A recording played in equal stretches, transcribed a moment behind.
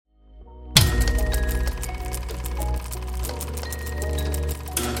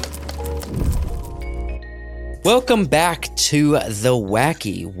Welcome back to the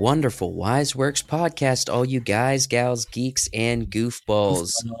wacky, wonderful Wise Works podcast, all you guys, gals, geeks, and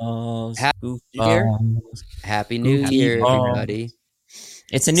goofballs. Happy New Year. Happy New Year, everybody.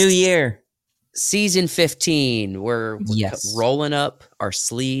 It's a new year. Season 15. We're rolling up our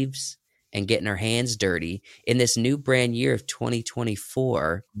sleeves and getting our hands dirty in this new brand year of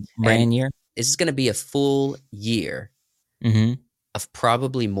 2024. Brand year? This is going to be a full year of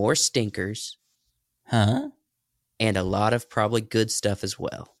probably more stinkers. Huh? And a lot of probably good stuff as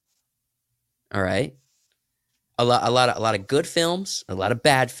well. All right, a lot of good films, a lot of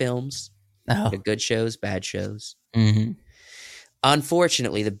bad films, good shows, bad shows.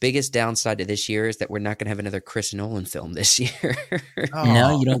 Unfortunately, the biggest downside to this year is that we're not going to have another Chris Nolan film this year.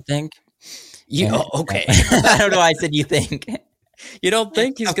 No, you don't think? Okay. I don't know why I said you think. You don't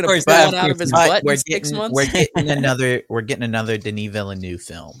think he's going to pull it out of his butt in 6 months? We're getting another Denis Villeneuve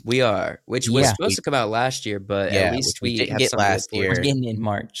film. We are, which was supposed to come out last year, but at least we didn't have get last year. We're getting in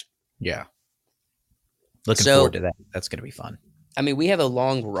March. Yeah, looking forward to that. That's going to be fun. I mean, we have a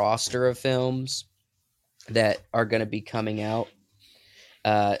long roster of films that are going to be coming out.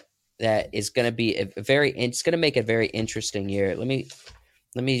 That is going to be it's going to make a very interesting year. Let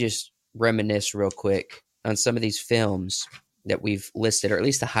me just reminisce real quick on some of these films that we've listed, or at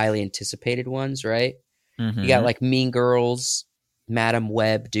least the highly anticipated ones, right? You got like Mean Girls, Madam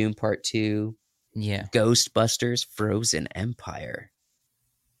Web, Dune Part 2, Ghostbusters, Frozen Empire,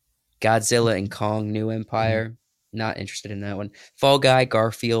 Godzilla and Kong, New Empire. Not interested in that one. Fall Guy,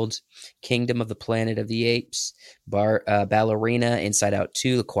 Garfield, Kingdom of the Planet of the Apes, Ballerina, Inside Out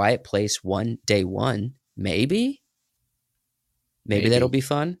 2, The Quiet Place, Day One. Maybe that'll be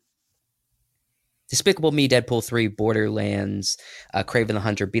fun. Despicable Me, Deadpool 3, Borderlands, Kraven the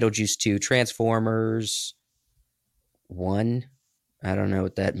Hunter, Beetlejuice 2, Transformers 1. I don't know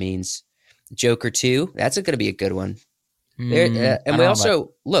what that means. Joker 2. That's going to be a good one. And we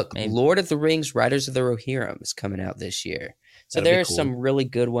also, Lord of the Rings, Riders of the Rohirrim is coming out this year. So there are some really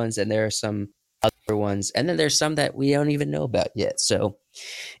good ones, and there are some other ones. And then there's some that we don't even know about yet. So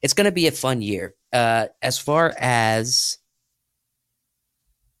it's going to be a fun year. As far as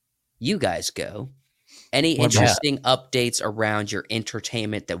you guys go, any interesting updates around your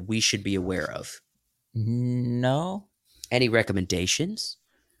entertainment that we should be aware of? No. Any recommendations?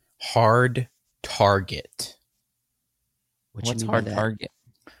 Hard Target. What's Hard Target?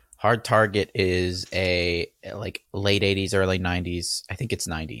 Hard Target is a late 80s, early 90s. I think it's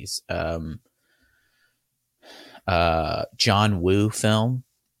 90s. John Woo film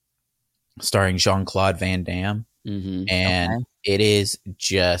starring Jean-Claude Van Damme. And it is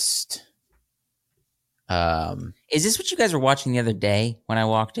just... is this what you guys were watching the other day when I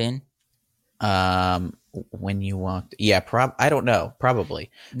walked in? When you walked... Yeah, I don't know.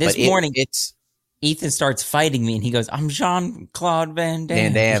 Probably. This morning, Ethan starts fighting me, and he goes, "I'm Jean-Claude Van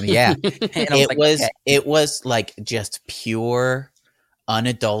Damme." Van Damme, yeah. It was like just pure,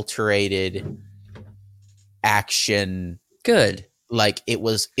 unadulterated action. Good. Like it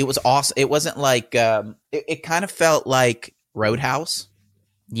was awesome. It wasn't like it kind of felt like Roadhouse.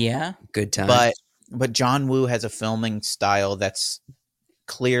 Yeah, good time. But John Woo has a filming style that's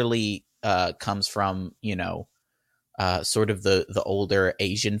clearly comes from sort of the older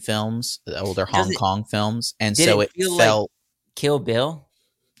Asian films, the older Hong Kong films, and so it felt like Kill Bill.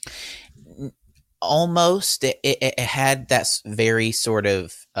 Almost, it had that very sort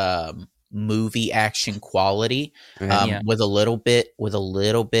of movie action quality, with a little bit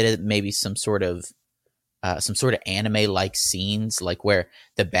of maybe some sort of anime like scenes, like where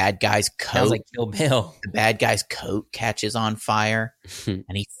the bad guy's coat, sounds like Kill Bill. The bad guy's coat catches on fire, and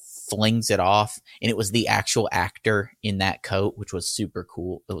he flings it off, and it was the actual actor in that coat, which was super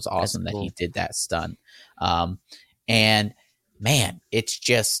cool. It was awesome that he did that stunt. And man, it's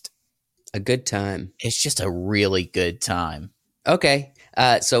just a good time. It's just a really good time. Okay.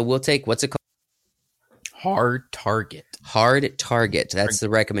 So we'll take, what's it called? Hard Target. Hard Target. That's the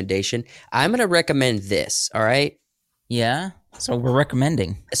recommendation. I'm going to recommend this. All right. Yeah. So we're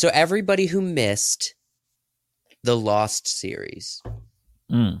recommending. So everybody who missed the Lost series,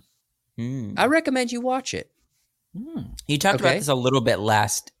 I recommend you watch it. You talked about this a little bit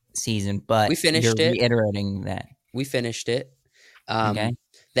last season, but we finished you're reiterating that. We finished it. The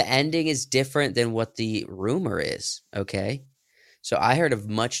ending is different than what the rumor is. Okay. So I heard a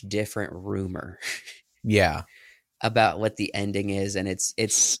much different rumor. Yeah. About what the ending is, and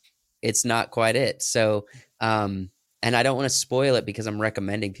it's not quite it. So, and I don't want to spoil it because I'm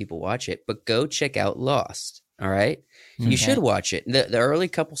recommending people watch it, but go check out Lost. All right. You should watch it. The early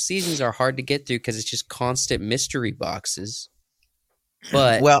couple seasons are hard to get through because it's just constant mystery boxes.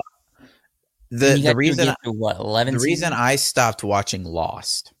 But the reason get through what 11 the reason seasons? I stopped watching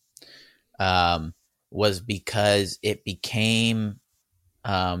Lost was because it became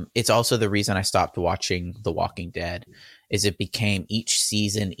it's also the reason I stopped watching The Walking Dead is it became each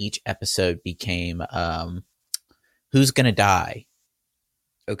season, each episode became who's gonna die?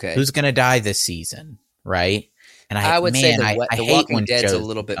 Okay. Who's gonna die this season? Right? And I would say I The hate Walking when Dead's a shows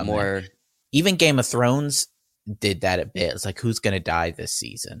little bit become more. that. Even Game of Thrones did that a bit. It's like who's gonna die this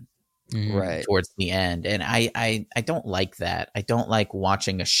season? Right. Towards the end, and I don't like that. I don't like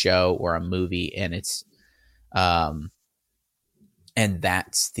watching a show or a movie and it's and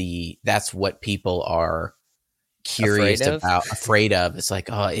that's what people are curious afraid of. It's like,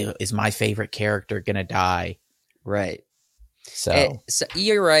 oh, is my favorite character gonna die? Right. So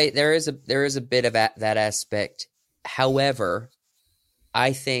you're right. There is a bit of that aspect. However,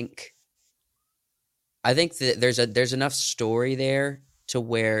 I think that there's enough story there to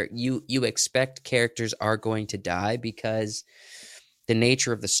where you expect characters are going to die because the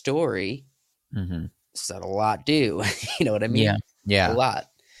nature of the story said a lot do. You know what I mean? Yeah. A lot.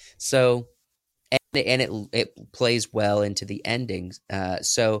 So and it plays well into the endings.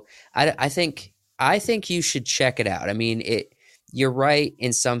 So I think you should check it out. I mean, you're right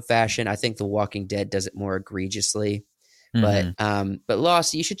in some fashion. I think The Walking Dead does it more egregiously. But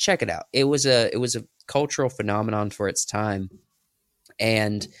Lost, you should check it out. It was a cultural phenomenon for its time.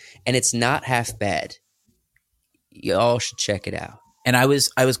 And it's not half bad. You all should check it out. And I was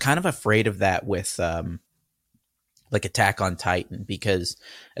kind of afraid of that with like Attack on Titan, because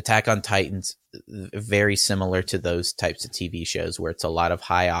Attack on Titan's very similar to those types of TV shows where it's a lot of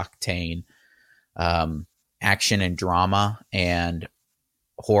high octane action and drama and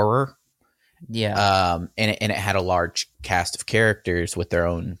horror. Yeah. And it had a large cast of characters with their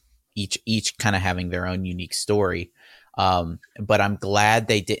own each kind of having their own unique story. But I'm glad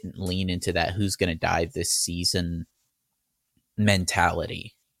they didn't lean into that who's going to die this season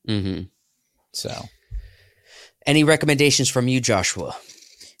mentality. So, any recommendations from you, Joshua?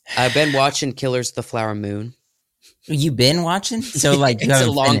 I've been watching Killers of the Flower Moon. You've been watching? So like it's a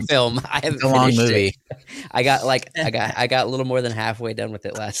long film. I haven't it's a long movie. I got a little more than halfway done with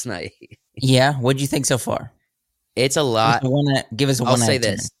it last night. Yeah, what'd you think so far? It's a lot. Give us a I'll 1 say out of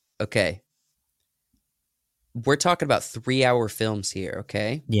 10. this. Okay. We're talking about 3-hour films here,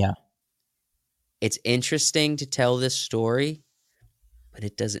 okay? Yeah. It's interesting to tell this story, but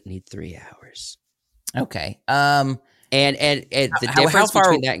it doesn't need 3 hours. Okay. And the difference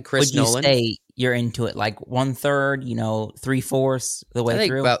between that and Chris Nolan. Would you say you're into it like 1/3, 3/4 the way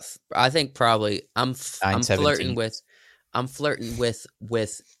through? I think probably I'm flirting 17. with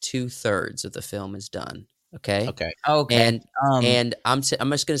 2/3 of the film is done. Okay. Okay. And I'm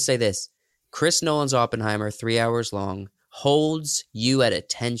just gonna say this: Chris Nolan's Oppenheimer, 3 hours long, holds you at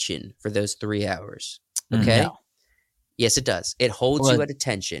attention for those 3 hours. Okay. No. Yes, it does. It holds you at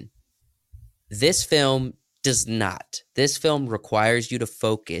attention. This film does not. This film requires you to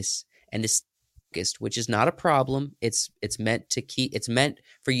focus and to stay focused, which is not a problem. It's meant to keep. It's meant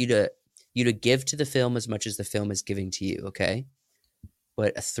for you to give to the film as much as the film is giving to you. Okay,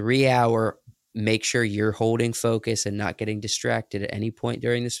 but a 3-hour, make sure you're holding focus and not getting distracted at any point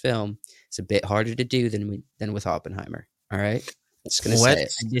during this film. It's a bit harder to do than with Oppenheimer. All right, just gonna say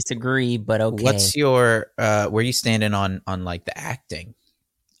it. I disagree, but okay. What's your where you standing on like the acting?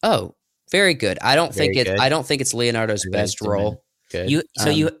 Oh, very good. I don't think it's Leonardo's best role. Good.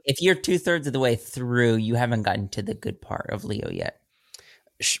 If you're 2/3 of the way through, you haven't gotten to the good part of Leo yet.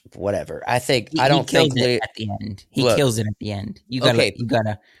 Whatever. I think He kills it at the end. He kills it at the end. You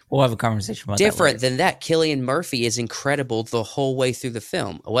gotta. We'll have a conversation about different that than that. Cillian Murphy is incredible the whole way through the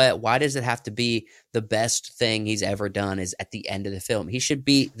film. Why does it have to be the best thing he's ever done is at the end of the film? He should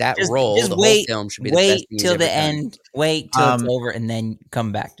be that role. The whole film should be the best thing till he's the ever end. done. Wait till it's over, and then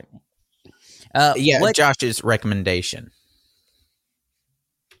come back to me. Josh's recommendation.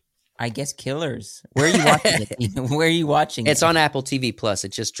 I guess Killers. Where are you watching it? Where are you watching it? It's on Apple TV Plus.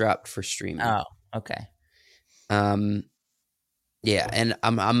 It just dropped for streaming. Oh, okay. Yeah, and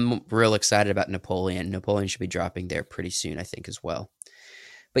I'm real excited about Napoleon. Napoleon should be dropping there pretty soon, I think, as well.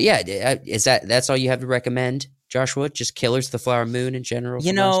 But yeah, that's all you have to recommend, Joshua? Just Killers of the Flower Moon in general?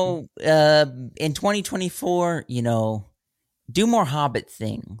 In 2024, do more Hobbit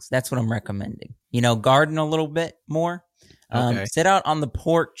things. That's what I'm recommending. Garden a little bit more. Sit out on the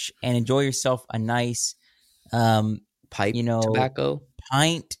porch and enjoy yourself a nice pipe tobacco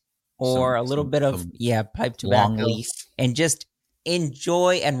pint or a little bit of pipe tobacco, long leaf, and just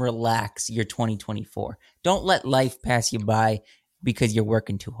enjoy and relax your 2024. Don't let life pass you by because you're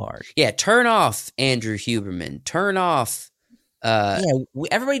working too hard. Yeah, turn off Andrew Huberman. Turn off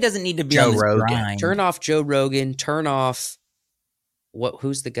Everybody doesn't need to be Joe on this Rogan. grind. Turn off Joe Rogan. Turn off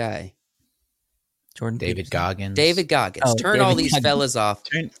who's the guy? Jordan David Peterson. Goggins. David Goggins. Oh, Turn David all these Goggins. fellas off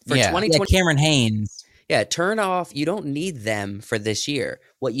for 2020. Yeah, Cameron Hanes. Yeah, turn off. You don't need them for this year.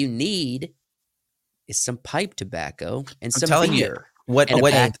 What you need is some pipe tobacco and some telling beer. What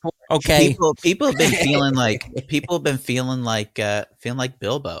Okay. People have been feeling like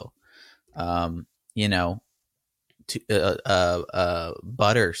Bilbo.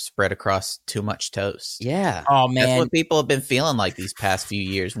 Butter spread across too much toast. Yeah. Oh man, that's what people have been feeling like these past few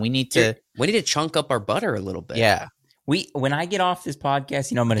years. We need to chunk up our butter a little bit. Yeah. When I get off this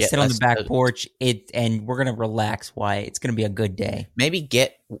podcast, I'm going to sit on the back porch and we're going to relax. Why? It's going to be a good day. Maybe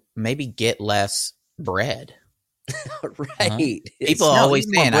get less bread. Right. People are always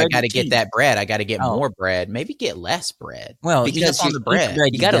saying, I got to get that bread. I got to get more bread. Maybe get less bread. Well, because on the bread,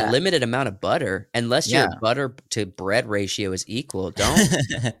 you got a limited amount of butter, unless your butter to bread ratio is equal. Don't.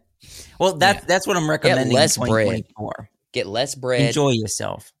 Well, that's what I'm recommending. Get less in 2024. bread. Get less bread. Enjoy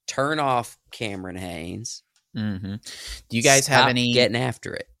yourself. Turn off Cameron Hanes. Mm-hmm. Do you guys have any getting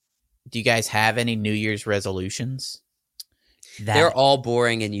after it? Do you guys have any New Year's resolutions? They're all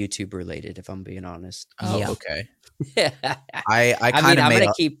boring and YouTube related, if I'm being honest. Oh, yeah. Okay. I'm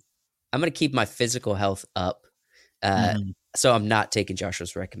gonna keep my physical health up. So I'm not taking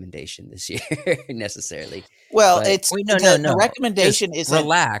Joshua's recommendation this year necessarily. Well, the recommendation is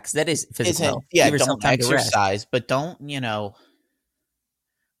relax. That is physical health. Yeah, don't exercise, but don't, we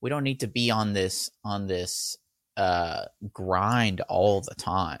don't need to be on this grind all the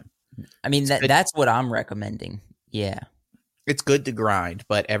time. I mean, that's what I'm recommending. Yeah. It's good to grind,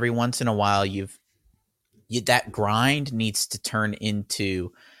 but every once in a while that grind needs to turn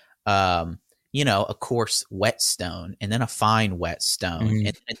into a coarse whetstone, and then a fine whetstone,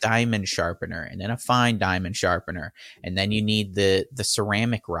 and a diamond sharpener, and then a fine diamond sharpener, and then you need the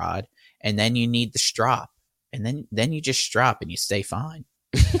ceramic rod, and then you need the strop, and then you just strop and you stay fine.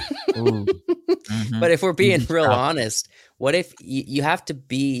 But if we're being real honest, what if you have to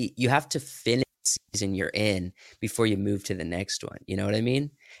finish the season you're in before you move to the next one? You know what I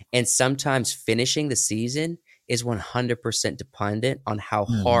mean? And sometimes finishing the season is 100% dependent on how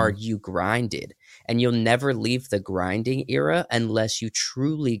hard you grinded. And you'll never leave the grinding era unless you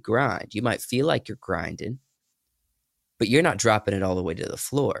truly grind. You might feel like you're grinding, but you're not dropping it all the way to the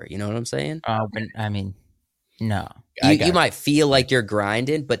floor. You know what I'm saying? No. You might feel like you're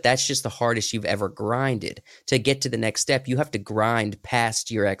grinding, but that's just the hardest you've ever grinded. To get to the next step, you have to grind past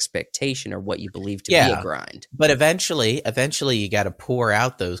your expectation or what you believe to be a grind. But eventually you got to pour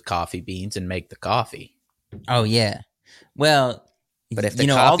out those coffee beans and make the coffee. Oh yeah. Well, but if the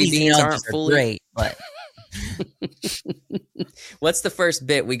coffee beans aren't fully great, but what's the first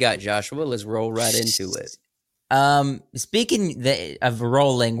bit we got, Joshua? Let's roll right into it. Speaking of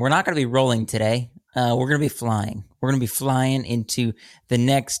rolling, we're not going to be rolling today. We're going to be flying. We're going to be flying into the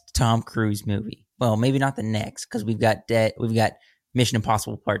next Tom Cruise movie. Well, maybe not the next, because we've got Mission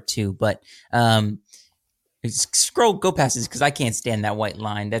Impossible Part 2. But go past this because I can't stand that white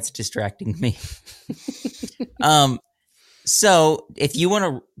line. That's distracting me. So if you want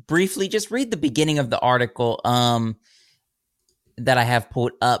to briefly just read the beginning of the article that I have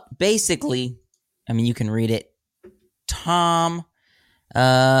pulled up, basically, I mean, you can read it. Tom.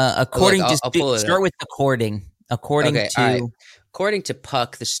 According to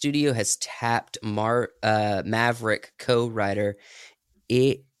Puck, the studio has tapped Maverick co-writer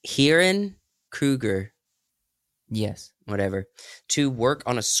Ehren Kruger, yes, whatever, to work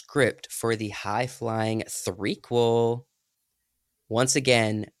on a script for the high-flying threequel. Once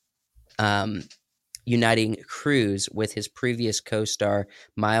again, uniting Cruise with his previous co-star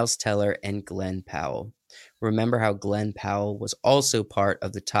Miles Teller and Glenn Powell. Remember how Glenn Powell was also part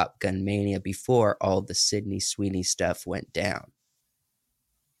of the Top Gun mania before all the Sydney Sweeney stuff went down.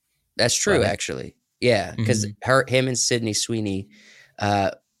 That's true, actually. Yeah, because him and Sydney Sweeney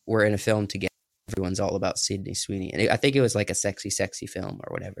were in a film together. Everyone's all about Sydney Sweeney. And I think it was like a sexy film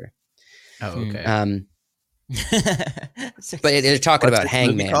or whatever. Oh, okay. But they're talking about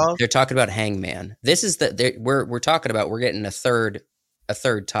Hangman. They're talking about Hangman. This is we're talking about we're getting a third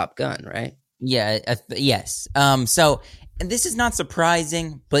Top Gun, right? Yeah. Yes. So, and this is not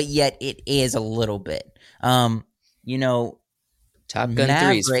surprising, but yet it is a little bit. Top Gun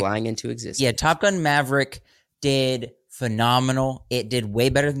 3 is flying into existence. Yeah, Top Gun Maverick did phenomenal. It did way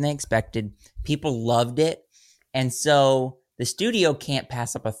better than they expected. People loved it, and so the studio can't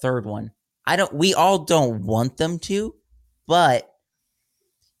pass up a third one. We all don't want them to, but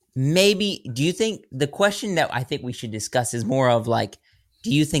maybe. Do you think the question that I think we should discuss is more of like,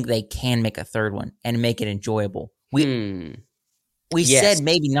 do you think they can make a third one and make it enjoyable? We said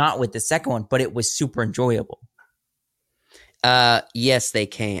maybe not with the second one, but it was super enjoyable. Yes, they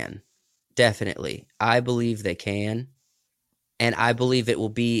can. Definitely. I believe they can. And I believe it will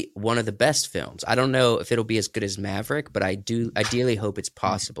be one of the best films. I don't know if it'll be as good as Maverick, but I do ideally hope it's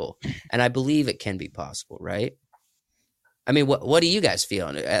possible. And I believe it can be possible, right? I mean, what do you guys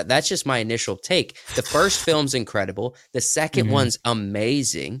feel? That's just my initial take. The first film's incredible. The second one's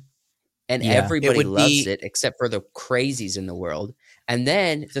amazing. And everybody loves it except for the crazies in the world. And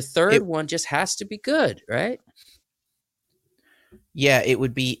then the third one just has to be good, right? Yeah, it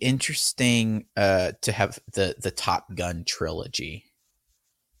would be interesting to have the Top Gun trilogy.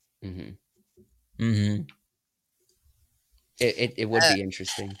 Mm-hmm. Mm-hmm. It would be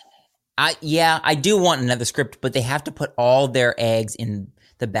interesting. I do want another script, but they have to put all their eggs in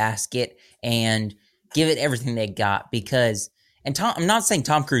the basket and give it everything they got because I'm not saying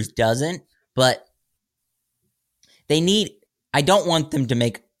Tom Cruise doesn't, but I don't want them to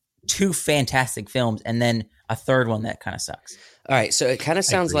make two fantastic films and then a third one that kind of sucks. All right, so it kind of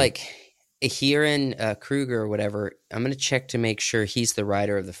sounds like Ehren Kruger or whatever. I'm going to check to make sure he's the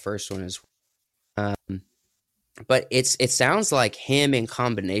writer of the first one as well. But it sounds like him in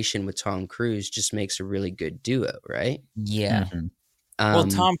combination with Tom Cruise just makes a really good duo, right? Yeah. Mm-hmm. Well,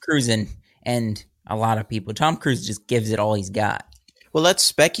 Tom Cruise and a lot of people, Tom Cruise just gives it all he's got. Well, let's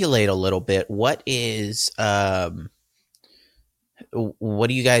speculate a little bit. What do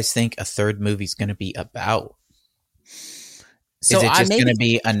you guys think a third movie's going to be about? So is it just going to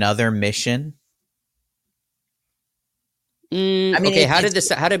be another mission? Okay, how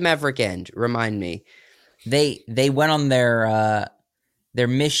did Maverick end? Remind me. They went on their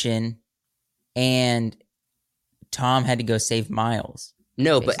mission, and Tom had to go save Miles.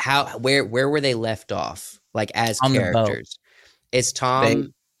 No, basically. But where were they left off? Like as on characters, is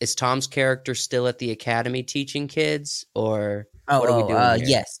Tom's character still at the academy teaching kids, or what are we doing here?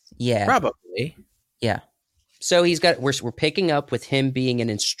 Yes, yeah, probably, yeah. So we're picking up with him being an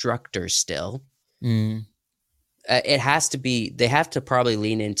instructor still. Mm. It has to be. They have to probably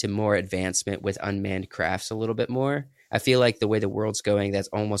lean into more advancement with unmanned crafts a little bit more. I feel like the way the world's going, that's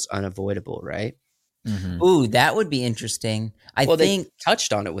almost unavoidable, right? Mm-hmm. Ooh, that would be interesting. I think they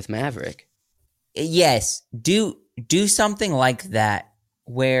touched on it with Maverick. Yes, do something like that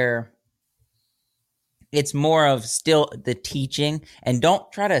where it's more of still the teaching, and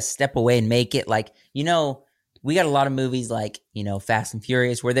don't try to step away and make it like, we got a lot of movies like, Fast and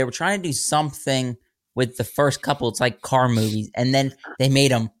Furious where they were trying to do something with the first couple. It's like car movies, and then they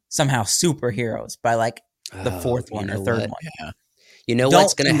made them somehow superheroes by like the fourth one or third one. Yeah. You know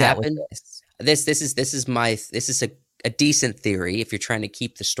what's going to happen? This is a decent theory if you're trying to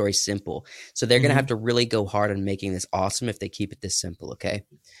keep the story simple. So they're going to have to really go hard on making this awesome if they keep it this simple, okay?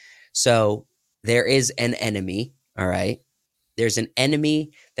 So there is an enemy, all right? There's an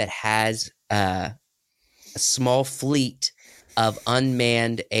enemy that has a small fleet of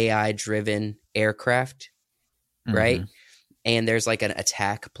unmanned AI-driven aircraft, right? And there's like an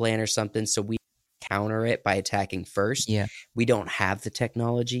attack plan or something, so we counter it by attacking first. Yeah. We don't have the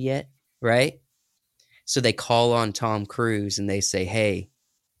technology yet, right? So they call on Tom Cruise and they say, hey,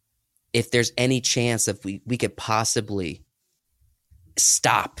 if there's any chance that we could possibly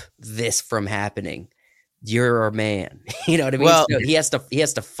stop this from happening, you're our man. You know what I mean? Well, so he has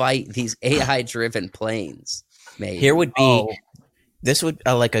to fight these AI-driven planes. Maybe. Here would be this would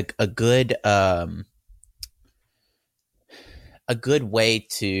like a good way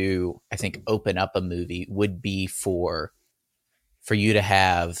to, I think, open up a movie would be for you to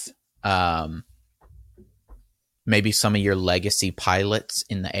have maybe some of your legacy pilots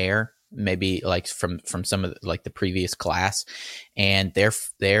in the air, maybe like from some of the previous class, and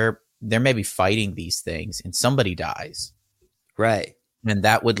they're maybe fighting these things, and somebody dies, right? And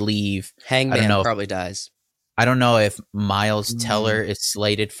that would leave Hangman probably dies. I don't know if Miles Teller is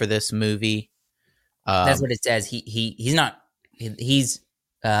slated for this movie. That's what it says. He's not. He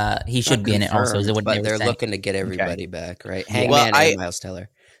should be in it also. Is what but they're looking to get everybody back, right? Hangman and Miles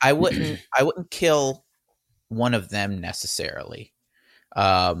Teller. I wouldn't kill one of them necessarily,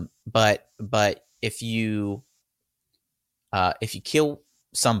 but if you kill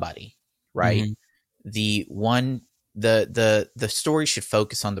somebody, right? Mm-hmm. The story should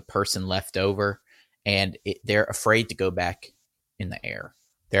focus on the person left over, and they're afraid to go back in the air.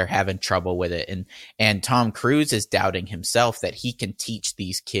 They're having trouble with it, and Tom Cruise is doubting himself that he can teach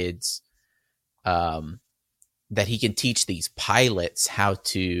these kids, that he can teach these pilots how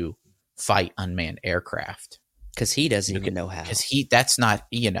to fight unmanned aircraft, because he doesn't even know how. Because that's not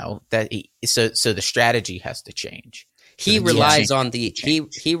so the strategy has to change. He relies on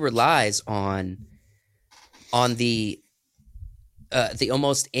he relies on the the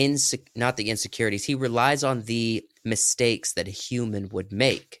almost not the insecurities. He relies on the mistakes that a human would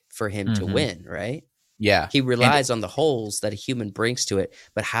make for him to win, right? Yeah. He relies on the holes that a human brings to it.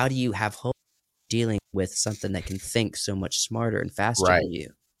 But how do you have hope dealing with something that can think so much smarter and faster than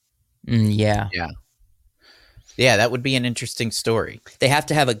you? Yeah. Yeah, that would be an interesting story. They have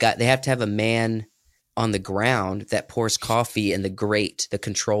to have a guy. They have to have a man on the ground that pours coffee in the grate, the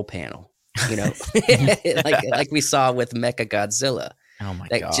control panel. You know, like we saw with Mecha Godzilla. Oh my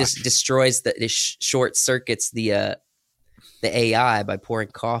god! That just destroys short circuits the AI by pouring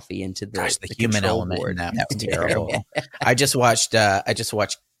coffee into the human element board. That was terrible. I just watched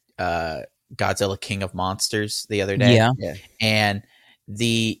Godzilla King of Monsters the other day. Yeah. And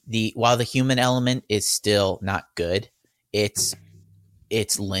the while the human element is still not good, it's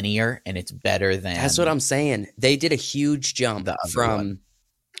linear and it's better than. That's what I'm saying. They did a huge jump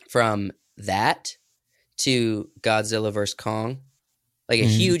from that to Godzilla vs. Kong. Like a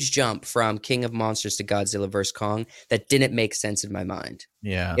huge jump from King of Monsters to Godzilla vs. Kong that didn't make sense in my mind.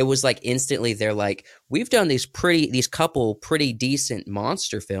 Yeah. It was like instantly they're like, we've done these couple pretty decent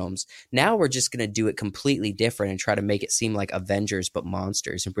monster films. Now we're just going to do it completely different and try to make it seem like Avengers but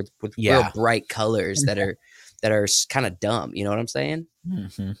monsters and with real bright colors that are kind of dumb. You know what I'm saying?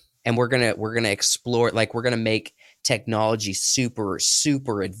 Mm-hmm. And we're going to explore, like we're going to make technology super,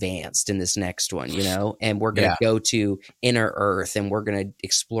 super advanced in this next one, you know, and we're going to go to Inner Earth and we're going to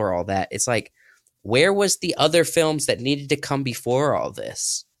explore all that. It's like, where was the other films that needed to come before all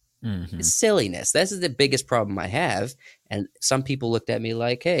this? It's silliness. This is the biggest problem I have. And some people looked at me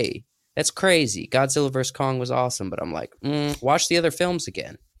like, hey, that's crazy. Godzilla vs. Kong was awesome. But I'm like, watch the other films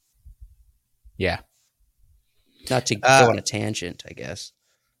again. Yeah. Not to go on a tangent, I guess.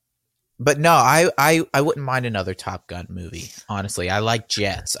 But no, I wouldn't mind another Top Gun movie. Honestly, I like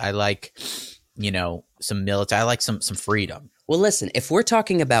jets. I like, some military. I like some freedom. Well, listen, if we're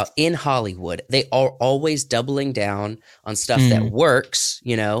talking about in Hollywood, they are always doubling down on stuff that works.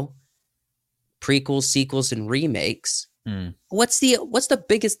 Prequels, sequels, and remakes. What's the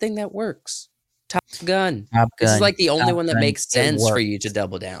biggest thing that works? Top Gun. This is like the only one that makes sense for you to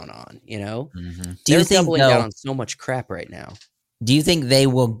double down on. Do you think doubling down on so much crap right now? Do you think they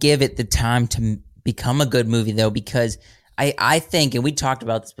will give it the time to become a good movie, though? Because I think, and we talked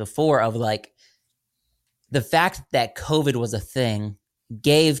about this before, of like the fact that COVID was a thing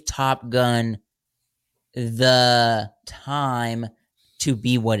gave Top Gun the time to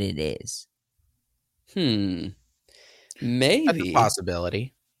be what it is. Maybe. That's a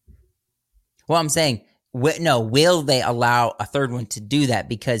possibility. Well, I'm saying, will they allow a third one to do that?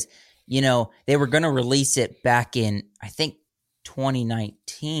 Because, they were going to release it back in, I think,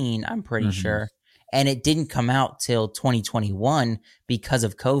 2019, I'm pretty sure. And it didn't come out till 2021 because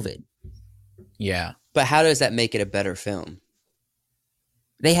of COVID. Yeah. But how does that make it a better film?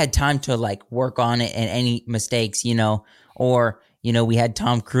 They had time to like work on it and any mistakes, or, we had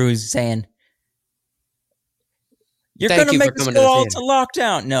Tom Cruise saying, you're going to make us go all to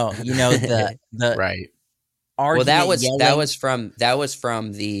lockdown. No, the right. Well, that was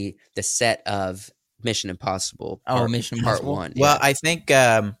from the set of Mission Impossible. Mission Impossible Part 1. Well, I think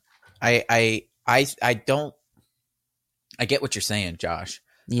I don't. I get what you're saying, Josh.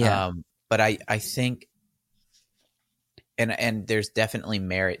 Yeah. But I think, and there's definitely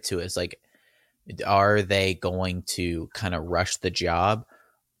merit to it. It's like, are they going to kind of rush the job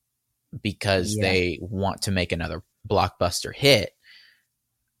because they want to make another blockbuster hit?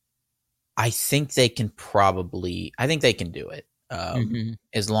 I think they can do it.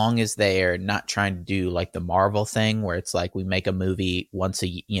 As long as they are not trying to do like the Marvel thing where it's like we make a movie once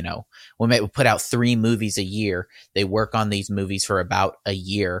we put out 3 movies a year. They work on these movies for about a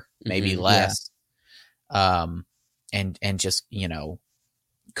year, maybe less. And just,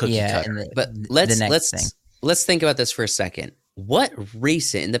 cookie cutter. But let's think about this for a second. What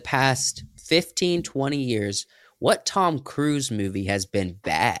recent, in the past 15, 20 years, what Tom Cruise movie has been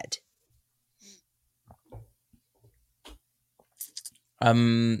bad?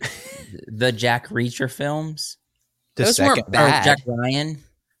 The Jack Reacher films. Those weren't bad. Jack Ryan.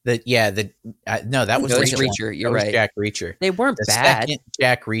 That was Reacher. You're right. Jack Reacher. They weren't the bad. Second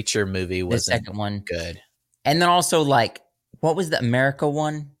Jack Reacher movie was the second one good. And then also like, what was the America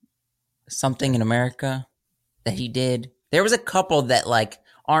one? Something in America that he did. There was a couple that like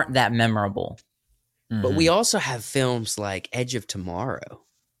aren't that memorable. But we also have films like Edge of Tomorrow.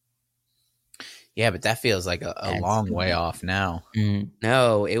 Yeah, but that feels like a long way off now.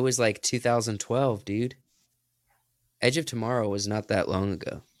 No, it was like 2012, dude. Edge of Tomorrow was not that long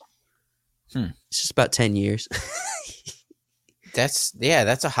ago. It's just about 10 years. That's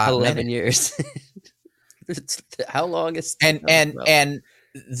a hot 11 years. How long is and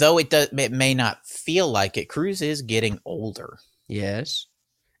though it may not feel like it, Cruise is getting older. Yes,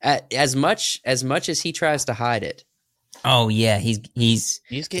 as much as he tries to hide it. Oh yeah, he's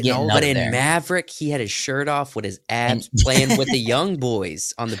getting older. But in Maverick, he had his shirt off with his abs, playing with the young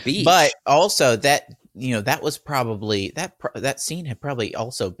boys on the beach. But also that was probably that scene had probably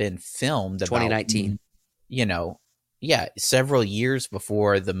also been filmed 2019. Several years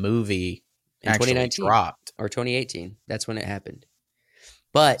before the movie actually dropped, or 2018. That's when it happened.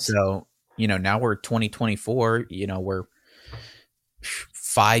 But so now we're 2024. We're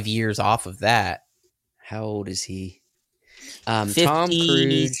 5 years off of that. How old is he? Tom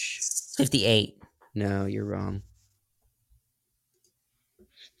Cruise, 58. No, you're wrong.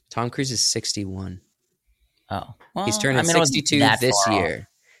 Tom Cruise is 61. Oh, well, he's turning 62 this year.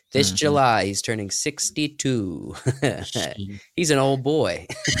 This July, he's turning 62. He's an old boy.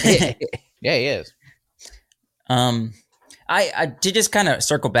 Yeah, he is. I to just kind of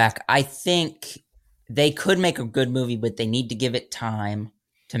circle back, I think they could make a good movie, but they need to give it time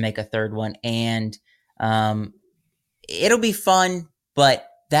to make a third one, and it'll be fun. But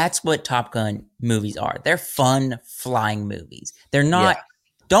that's what Top Gun movies are. They're fun flying movies. They're not. Yeah.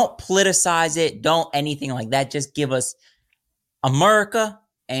 Don't politicize it. Don't anything like that. Just give us America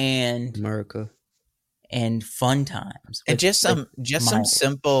and fun times, and just some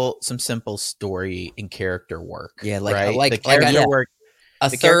simple story and character work. Yeah, like the character work. A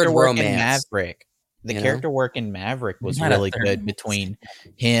third romance. In Maverick. The character work in Maverick was really good between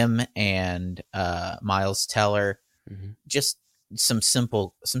him and Miles Teller. Mm-hmm. Just some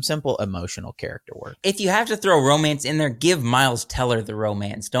simple emotional character work. If you have to throw romance in there, give Miles Teller the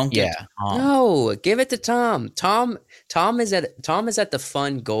romance. Don't give it to Tom. No, give it to Tom. Tom is at the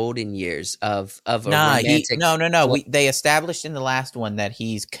fun golden years of a romantic. No. They established in the last one that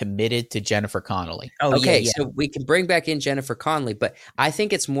he's committed to Jennifer Connelly. Oh, okay, yeah. So we can bring back in Jennifer Connelly, but I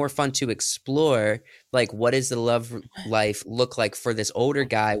think it's more fun to explore what does the love life look like for this older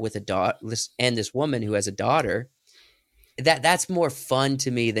guy with a daughter and this woman who has a daughter. That's more fun to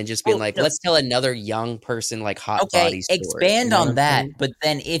me than just being let's tell another young person hot body story. Expand on that, but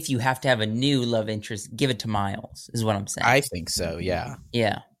then if you have to have a new love interest, give it to Miles, is what I'm saying. I think so, yeah.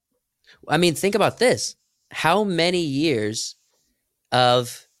 Yeah. I mean, think about this. How many years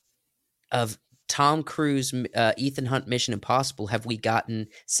of Tom Cruise, Ethan Hunt Mission Impossible have we gotten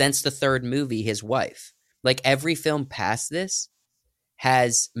since the third movie, his wife? Every film past this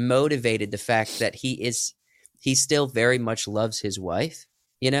has motivated the fact that he still very much loves his wife,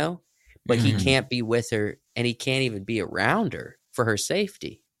 but he can't be with her and he can't even be around her for her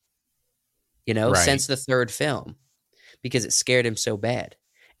safety, since the third film, because it scared him so bad.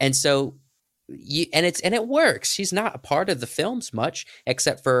 And so it works. She's not a part of the films much,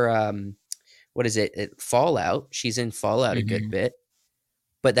 except for, Fallout. She's in Fallout a good bit,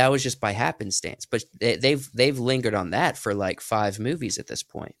 but that was just by happenstance. But they've lingered on that for 5 movies at this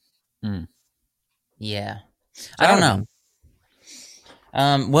point. Mm. Yeah. I don't know.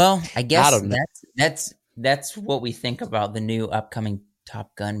 Well, I guess that's what we think about the new upcoming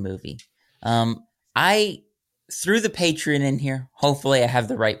Top Gun movie. I threw the Patreon in here. Hopefully I have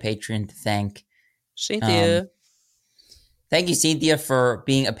the right Patreon to thank. Cynthia. Thank you, Cynthia, for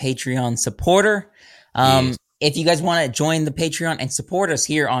being a Patreon supporter. Yes. If you guys want to join the Patreon and support us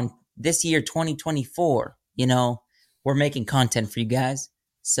here on this year, 2024, we're making content for you guys.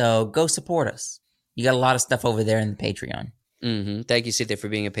 So go support us. You got a lot of stuff over there in the Patreon. Mm-hmm. Thank you, Cynthia, for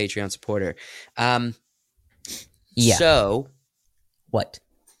being a Patreon supporter. Yeah. So, what?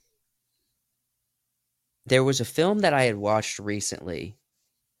 There was a film that I had watched recently.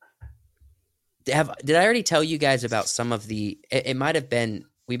 Did I already tell you guys about some of the? It might have been.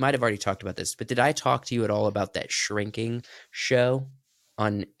 We might have already talked about this, but did I talk to you at all about that Shrinking show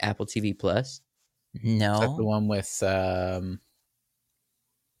on Apple TV Plus? No. Is that the one with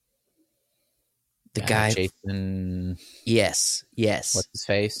the guy, Jason. Yes. What's his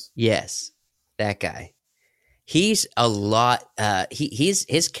face? Yes, that guy. He's a lot.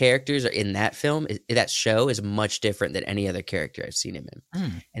 His characters are in that film. That show is much different than any other character I've seen him in,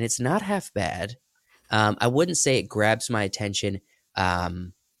 and it's not half bad. I wouldn't say it grabs my attention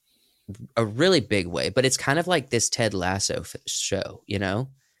a really big way, but it's kind of like this Ted Lasso show,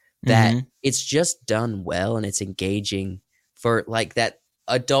 that it's just done well and it's engaging for that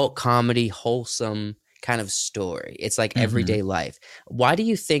adult comedy, wholesome kind of story. It's everyday life. Why do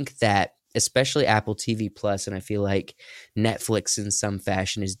you think that, especially Apple TV Plus, and I feel like Netflix in some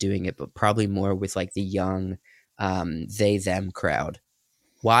fashion is doing it, but probably more with the young they them crowd?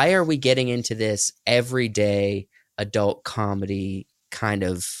 Why are we getting into this everyday adult comedy kind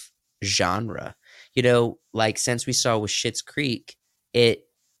of genre? like since we saw with Schitt's Creek,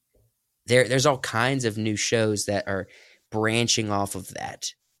 there's all kinds of new shows that are branching off of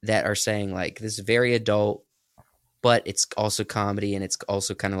that are saying like this is very adult, but it's also comedy and it's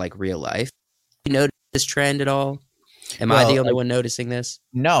also kind of like real life. You notice this trend at all? Am I the only one noticing this?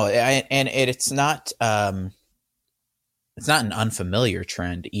 No, and it's not an unfamiliar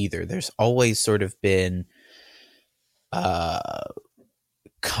trend either. There's always sort of been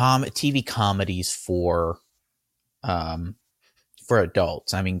TV comedies for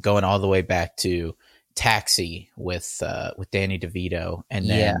adults. I mean, going all the way back to Taxi with Danny DeVito, and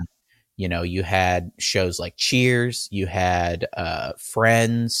then you had shows like Cheers, you had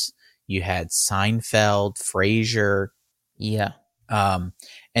Friends, you had Seinfeld, Frasier, and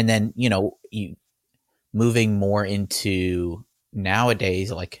then you moving more into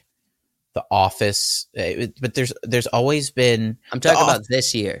nowadays like The Office, but there's always been. I'm talking about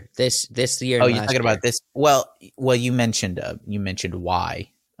this year. This year. Oh, you're talking about this. Well, you mentioned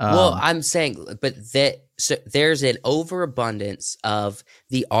why. Well, I'm saying, but there's an overabundance of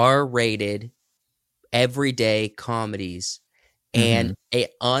the R-rated everyday comedies and a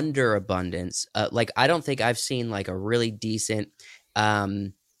underabundance. Like I don't think I've seen like a really decent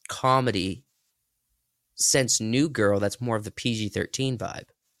comedy since New Girl. That's more of the PG-13 vibe.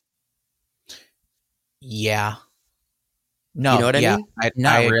 Yeah. No, you know what I mean?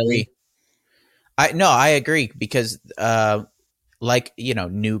 I agree. I agree because like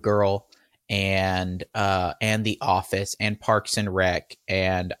New Girl and The Office and Parks and Rec,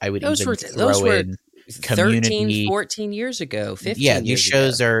 and I would those were in Community 14 years ago, 15 years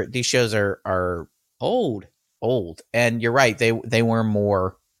ago. These shows are old. And you're right, they were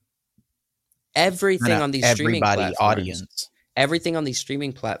more everything on these streaming platforms. Audience. Everything on these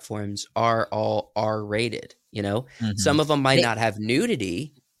streaming platforms are all R-rated, Some of them might not have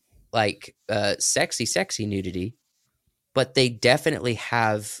nudity, like sexy nudity, but they definitely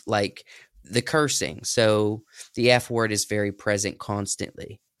have like the cursing. So the F word is very present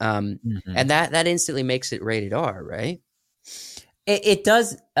constantly. And that instantly makes it rated R, right? It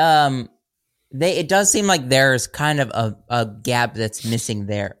does. It does seem like there's kind of a gap that's missing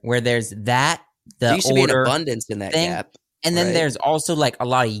there, where there's that there used to be an abundance in that gap. And then there's also like a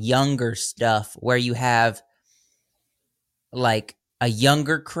lot of younger stuff where you have like a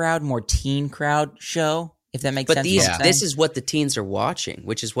younger crowd, more teen crowd show, if that makes sense. But this is what the teens are watching,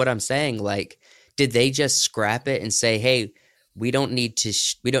 which is what I'm saying. Like, did they just scrap it and say, hey, we don't need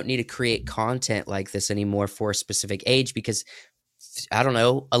to create content like this anymore for a specific age? Because I don't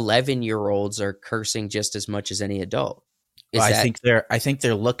know, 11-year-olds are cursing just as much as any adult. I think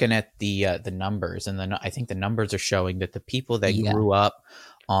they're looking at the numbers, and then I think the numbers are showing that the people that grew up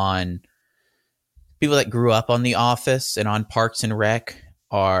on The Office and on Parks and Rec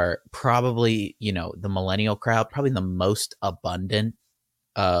are probably the millennial crowd, probably the most abundant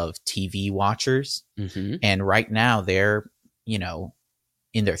of TV watchers, and right now they're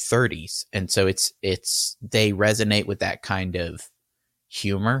in their 30s, and so they resonate with that kind of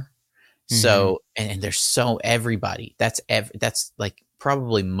humor. So, and there's everybody that's like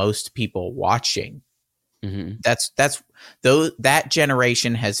probably most people watching. That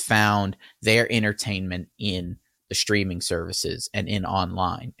generation has found their entertainment in the streaming services and in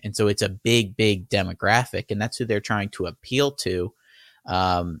online. And so it's a big demographic, and that's who they're trying to appeal to.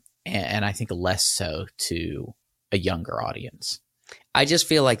 And I think less so to a younger audience. I just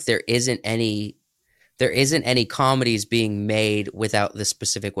feel like there isn't any comedies being made without this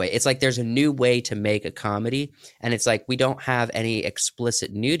specific way. It's like there's a new way to make a comedy, and it's like we don't have any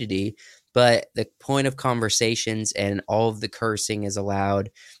explicit nudity, but the point of conversations and all of the cursing is allowed.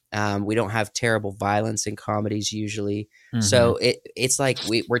 We don't have terrible violence in comedies usually. So it's like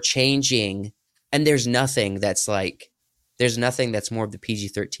we're changing, and there's nothing that's more of the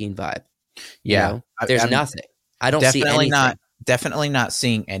PG-13 vibe. There's nothing. I don't see anything. Definitely not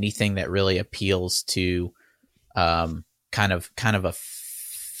seeing anything that really appeals to kind of a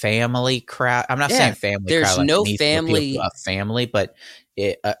family crowd. I'm not saying family there's crowd. There's no family. A family, but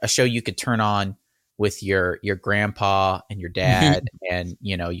a show you could turn on with your grandpa and your dad and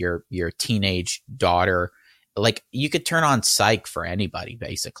your teenage daughter. Like you could turn on Psych for anybody,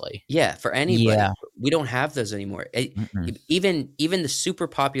 basically. Yeah, for anybody. Yeah. We don't have those anymore. Even the super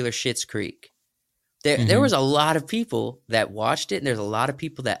popular Schitt's Creek. There was a lot of people that watched it, and there's a lot of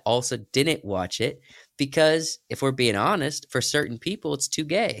people that also didn't watch it because, if we're being honest, for certain people, it's too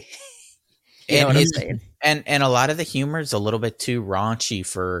gay. You know what I'm saying? And a lot of the humor is a little bit too raunchy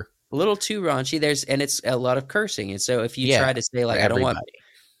a little too raunchy. And it's a lot of cursing. And so if you try to say like, I don't want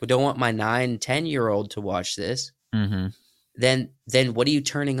my 9-10-year-old to watch this, then what are you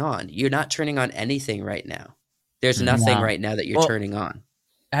turning on? You're not turning on anything right now. There's nothing right now that you're turning on.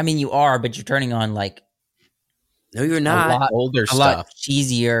 I mean, you are, but you're turning on like no, you're not. A lot older stuff, lot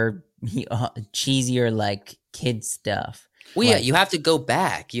cheesier like kid stuff. Well, yeah, you have to go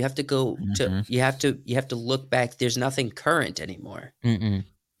back. You have to go to. You have to look back. There's nothing current anymore. Mm-mm.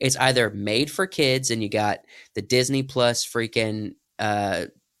 It's either made for kids, and you got the Disney Plus freaking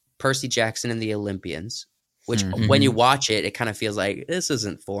Percy Jackson and the Olympians, which when you watch it, it kind of feels like this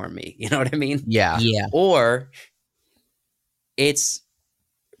isn't for me. You know what I mean? Yeah. Or it's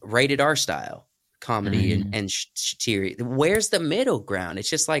rated R style comedy and satire. Where's the middle ground? It's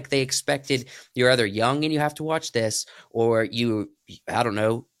just like they expected you're either young and you have to watch this, or I don't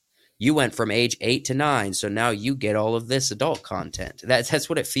know, you went from age 8 to 9, so now you get all of this adult content. That's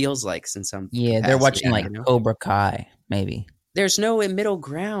what it feels like since I'm they're watching like Cobra Kai, maybe. There's no middle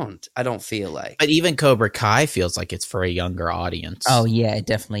ground, I don't feel like. But even Cobra Kai feels like it's for a younger audience. Oh yeah, it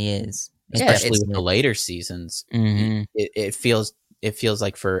definitely is. Especially with the later seasons. It feels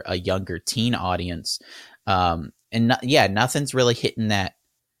like for a younger teen audience. Nothing's really hitting that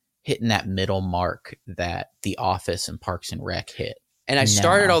middle mark that The Office and Parks and Rec hit. And I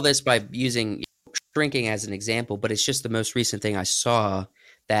started all this by using Shrinking as an example, but it's just the most recent thing I saw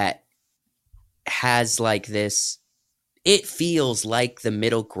that has like this. It feels like the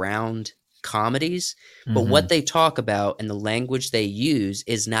middle ground comedies, but what they talk about and the language they use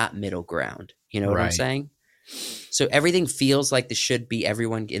is not middle ground. You know what I'm saying? So everything feels like this should be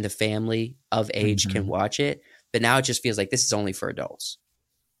everyone in the family of age can watch it, but now it just feels like this is only for adults.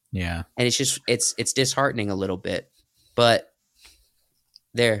 Yeah. And it's just, it's disheartening a little bit, but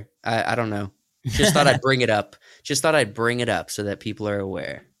I don't know. Just thought I'd bring it up. Just thought I'd bring it up so that people are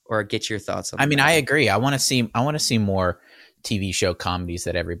aware or get your thoughts on it. I mean, I agree. I want to see more TV show comedies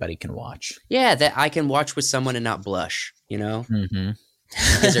that everybody can watch. Yeah. That I can watch with someone and not blush, you know?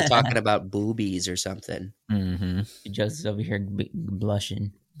 Because they're talking about boobies or something. Joseph's over here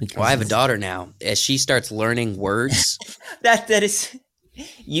blushing. Well, I have a daughter now. As she starts learning words, that is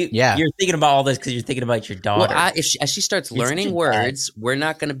you're thinking about all this because you're thinking about your daughter. Well, as she starts learning words, we're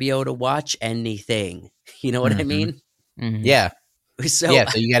not going to be able to watch anything. You know what I mean? Yeah. So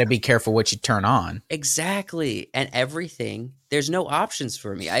you got to be careful what you turn on. Exactly, and everything. There's no options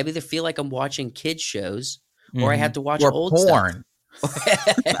for me. I either feel like I'm watching kids shows, or I have to watch old porn. Stuff.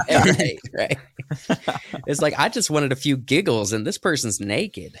 right. It's like I just wanted a few giggles, and this person's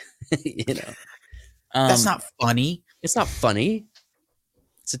naked. You know, that's not funny. It's not funny.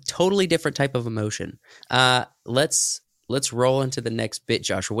 It's a totally different type of emotion. Let's roll into the next bit,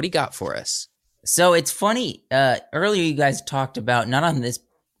 Joshua. What do you got for us? So it's funny. Earlier, you guys talked about, not on this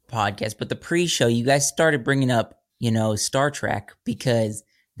podcast, but the pre-show. You guys started bringing up, Star Trek, because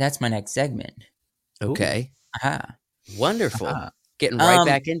that's my next segment. Okay. Aha. Wonderful. Getting right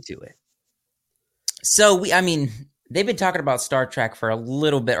back into it. So they've been talking about Star Trek for a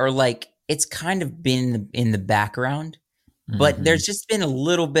little bit, or like it's kind of been in the background, but there's just been a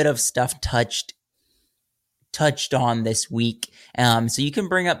little bit of stuff touched on this week. So you can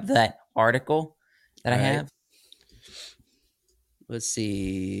bring up that article that I have. Let's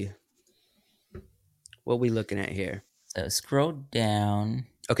see. What are we looking at here? So scroll down.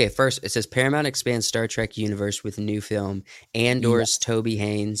 Okay, first it says Paramount expands Star Trek universe with new film. Andor's Toby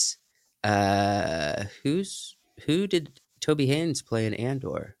Haynes. Who did Toby Haynes play in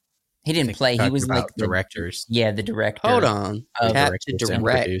Andor? He didn't play. He was like the directors. Yeah, the director. Hold on. Tap to and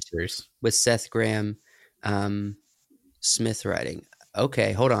direct producers. with Seth Graham Smith writing.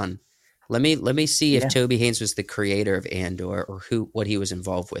 Okay, hold on. Let me see if Toby Haynes was the creator of Andor or what he was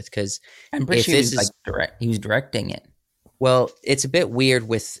involved with, because I'm pretty sure he was directing it. Well, it's a bit weird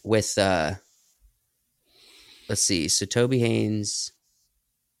with let's see. So Toby Haynes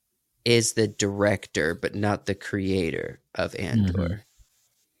is the director, but not the creator of Andor.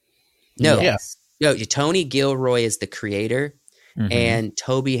 No, Tony Gilroy is the creator, and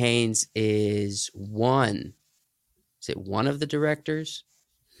Toby Haynes is one. Is it one of the directors?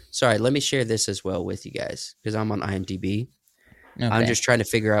 Sorry, let me share this as well with you guys because I'm on IMDb. Okay. I'm just trying to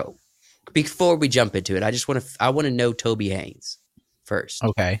figure out before we jump into it. I want to know Toby Haynes first.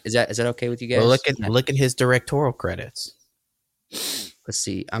 Okay, is that okay with you guys? Well, look at his directorial credits. Let's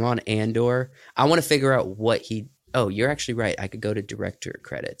see. I'm on Andor. I want to figure out what he. Oh, you're actually right. I could go to director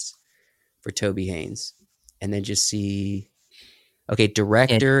credits for Toby Haynes and then just see. Okay,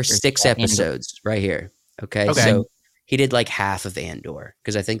 director, 6 episodes right here. Okay, so he did like half of Andor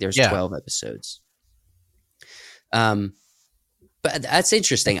because I think there's 12 episodes. But that's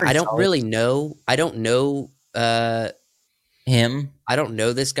interesting. I don't really know. I don't know him. I don't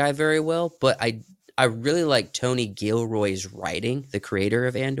know this guy very well, but really like Tony Gilroy's writing, the creator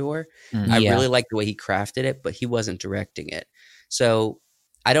of Andor. Mm-hmm. I really like the way he crafted it, but he wasn't directing it. So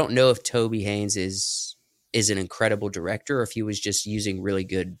I don't know if Toby Haynes is an incredible director or if he was just using really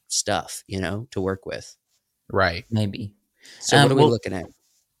good stuff, to work with. Right. Maybe. So what are we looking at?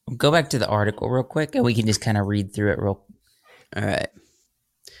 Go back to the article real quick and we can just kind of read through it real. All right.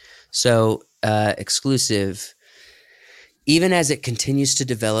 So exclusive. Even as it continues to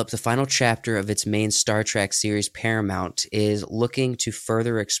develop, the final chapter of its main Star Trek series, Paramount, is looking to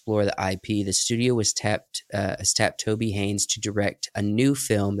further explore the IP. The studio has tapped Toby Haynes to direct a new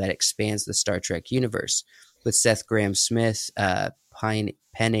film that expands the Star Trek universe, with Seth Grahame-Smith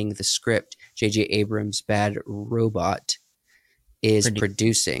penning the script. J.J. Abrams' Bad Robot is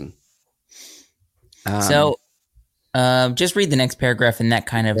producing. Just read the next paragraph, and that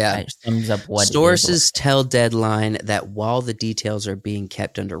kind of sums up what sources tell Deadline that while the details are being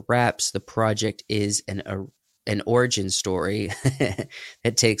kept under wraps, the project is an origin story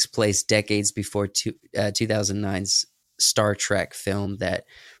that takes place decades before 2009's Star Trek film that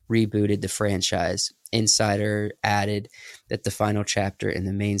rebooted the franchise. Insider added that the final chapter in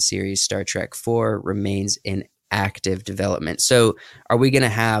the main series, Star Trek IV, remains in active development. So, are we going to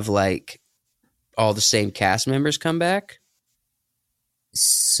have all the same cast members come back?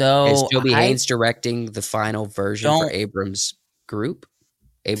 So is Toby Haynes directing the final version for Abrams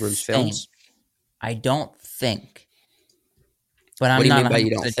Films? I don't think. But what do you mean by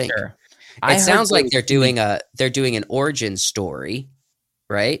you don't think? Sure. It sounds like they're doing an origin story,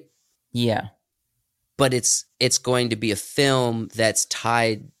 right? Yeah. But it's going to be a film that's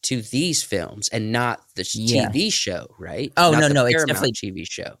tied to these films and not the TV show, right? Oh, not no, the it's definitely TV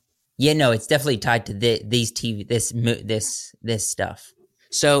show. Yeah, no, it's definitely tied to these TV this stuff.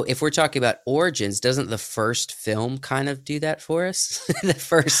 So if we're talking about origins, doesn't the first film kind of do that for us? The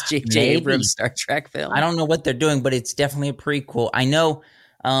first J.J. Abrams Star Trek film? I don't know what they're doing, but it's definitely a prequel. I know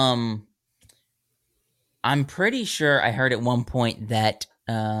I'm pretty sure I heard at one point that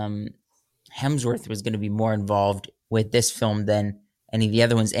Hemsworth was going to be more involved with this film than any of the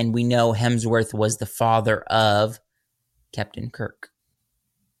other ones. And we know Hemsworth was the father of Captain Kirk.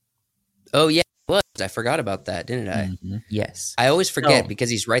 Oh, yeah, it was. I forgot about that, didn't I? Mm-hmm. Yes. I always forget because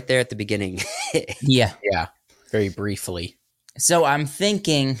he's right there at the beginning. Yeah. Yeah. Very briefly. So I'm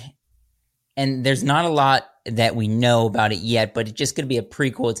thinking, and there's not a lot that we know about it yet, but it's just going to be a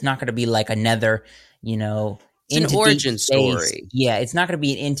prequel. It's not going to be like another, it's an origin story. Yeah, it's not going to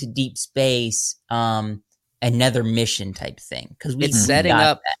be an into deep space, another mission type thing. Because it's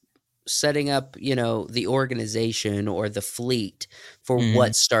setting up, the organization or the fleet for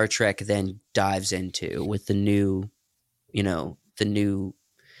what Star Trek then dives into with the new, the new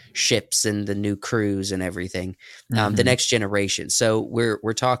ships and the new crews and everything, the next generation. So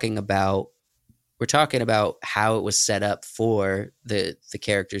we're talking about how it was set up for the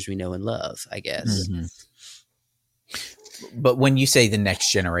characters we know and love, I guess. Mm-hmm. But when you say the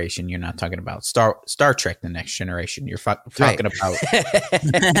next generation, you're not talking about Star Trek, the next generation. You're talking about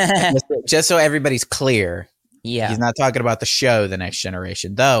just so everybody's clear. Yeah, he's not talking about the show, the next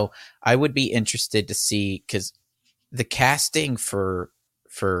generation. Though I would be interested to see, because the casting for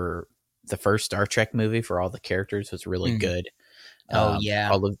the first Star Trek movie for all the characters was really good. Oh yeah,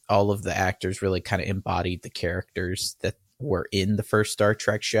 all of the actors really kind of embodied the characters that were in the first Star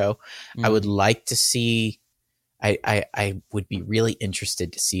Trek show. I would like to see. I would be really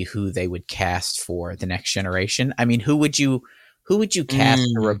interested to see who they would cast for the next generation. I mean, who would you cast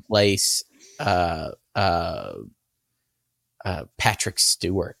to replace Patrick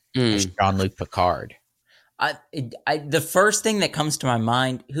Stewart as Jean-Luc Picard? The first thing that comes to my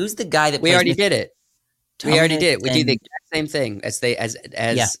mind, who's the guy that we already did it? We already did it. We do the exact same thing as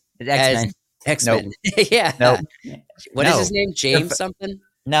X-Men. X-Men. Nope. Yeah. Nope. What is his name? James something?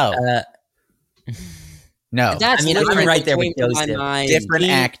 No. No. I'm right there with Joseph. Different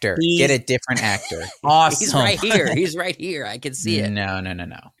actor. Get a different actor. Awesome. He's right here. He's right here. I can see it. No.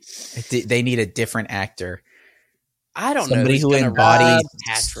 They need a different actor. I don't know. Somebody who embodies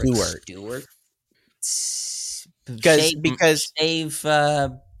Stewart. Because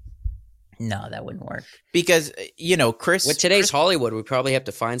no, that wouldn't work. Because Chris with today's Hollywood, we probably have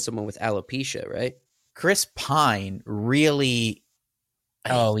to find someone with alopecia, right? Chris Pine really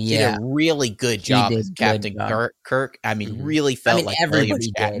did a really good job as Captain Kirk. I mean, really felt like William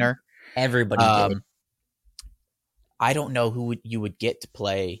Shatner. Everybody did. I don't know who you would get to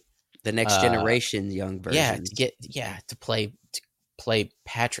play the next generation young version. To play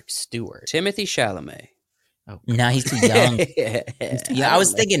Patrick Stewart. Timothy Chalamet. Oh, no, he's too young. I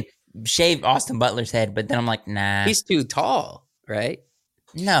was thinking shave Austin Butler's head, but then I'm like, nah. He's too tall, right?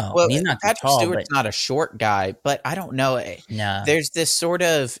 No, well, he's not too Patrick tall, Stewart's not a short guy, but I don't know. No. There's this sort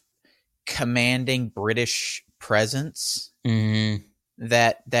of commanding British presence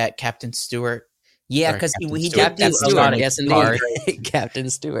that Captain Stewart. Yeah, because he did Captain do a Stewart. lot of Yes, indeed. Captain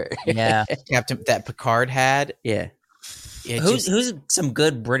Stewart. Yeah, that Picard had. Yeah. Who's some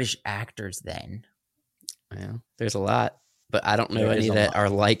good British actors then? Well, there's a lot, but I don't know any that are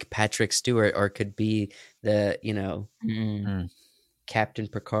like Patrick Stewart or could be the, Captain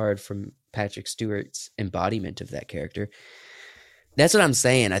Picard from Patrick Stewart's embodiment of that character. That's what I'm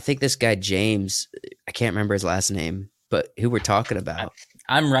saying. I think this guy, James, I can't remember his last name, but who we're talking about.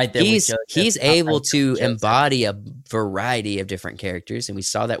 I'm right there. He's able to embody a variety of different characters, and we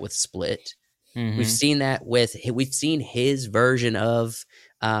saw that with Split. Mm-hmm. We've seen his version of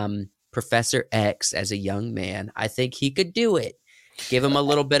Professor X as a young man. I think he could do it. Give him a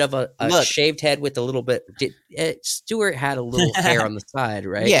little bit of a shaved head with a little bit. Stewart had a little hair on the side,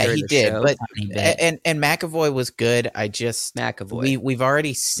 right? Yeah, he did. But and McAvoy was good. McAvoy. We've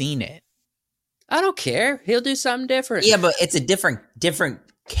already seen it. I don't care. He'll do something different. Yeah, but it's a different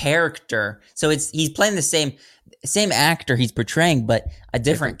character. So he's playing the same actor he's portraying, but a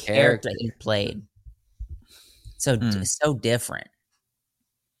different character he played. So different.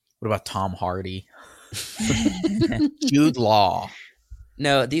 What about Tom Hardy? Jude Law.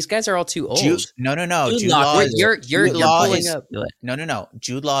 No, these guys are all too old. No. Jude Law. You're pulling up. No.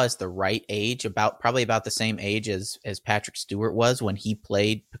 Jude Law is the right age, probably about the same age as Patrick Stewart was when he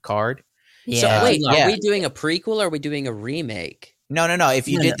played Picard. Yeah. So wait, are we doing a prequel or are we doing a remake? No. If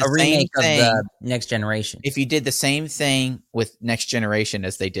you did the same thing, of the Next Generation. If you did the same thing with Next Generation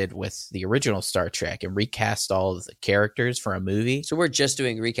as they did with the original Star Trek and recast all of the characters for a movie, so we're just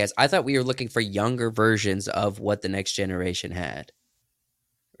doing recast. I thought we were looking for younger versions of what the Next Generation had.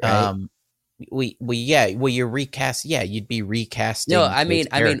 Right? You're recast. Yeah, you'd be recasting. No, I mean,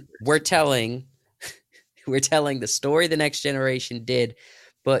 we're telling the story the Next Generation did,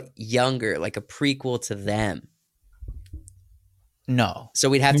 but younger, like a prequel to them. No. So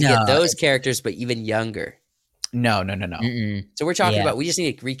we'd have to get those characters, but even younger. No. Mm-mm. So we're talking about we just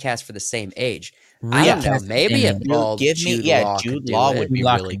need to recast for the same age. I don't know. Maybe a bald Jude Law would be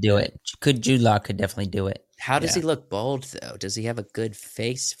really good. Jude Law could definitely do it. How does he look bald though? Does he have a good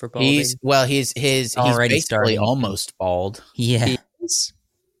face for balding? He's basically almost bald. Yeah.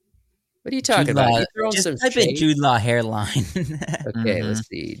 What are you talking about? Just type in Jude Law hairline. Okay, let's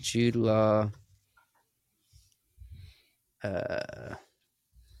see. Jude Law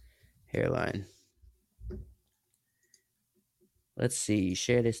hairline. Let's see.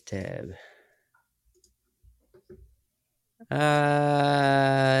 Share this tab.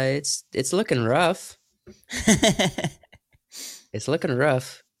 It's looking rough. It's looking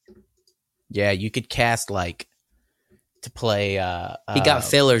rough. Yeah, you could cast to play. He got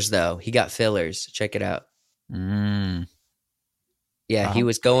fillers though. He got fillers. Check it out. Yeah, he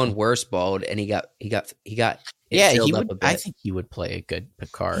was going worse bald, and he got. Yeah, he would. I think he would play a good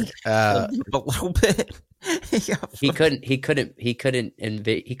Picard. A little bit. He couldn't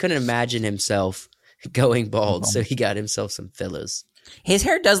imagine himself going bald, so he got himself some fillers. His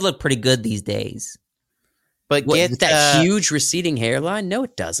hair does look pretty good these days. But with that huge receding hairline? No,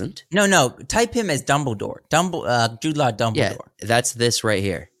 it doesn't. No. Type him as Dumbledore. Jude Law Dumbledore. Yeah, that's this right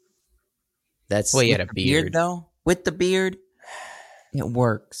here. That's he had a beard though. With the beard, it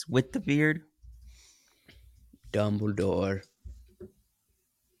works. With the beard, Dumbledore. Do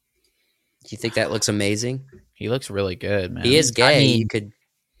you think that looks amazing? He looks really good, man. He is gay. You could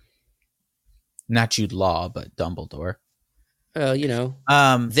not Jude Law, but Dumbledore.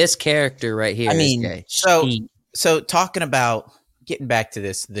 Well, this character right here is gay. So talking about getting back to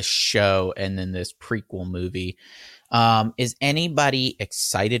this show and then this prequel movie, is anybody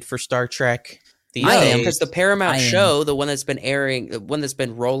excited for Star Trek these days? I am, because the Paramount show, the one that's been airing, the one that's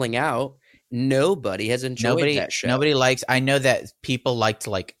been rolling out, nobody has enjoyed that show. Nobody likes. I know that people liked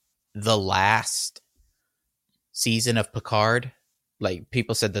the last season of Picard.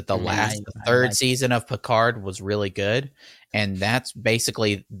 People said that the third season of Picard was really good, and that's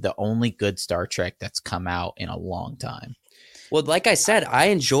basically the only good Star Trek that's come out in a long time. Well, like I said, I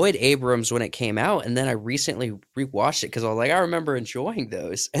enjoyed Abrams when it came out, and then I recently rewatched it because I was like, I remember enjoying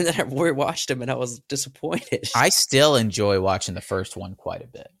those, and then I rewatched them, and I was disappointed. I still enjoy watching the first one quite a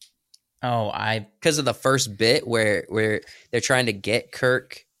bit. Oh, because of the first bit where they're trying to get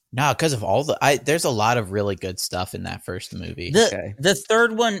Kirk. No, because of all there's a lot of really good stuff in that first movie. The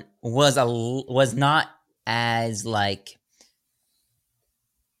third one was not as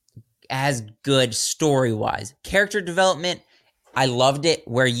as good story wise. Character development, I loved it.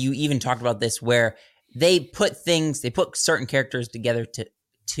 Where you even talked about this, where they put certain characters together to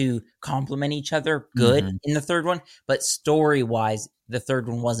to complement each other good in the third one, but story-wise, the third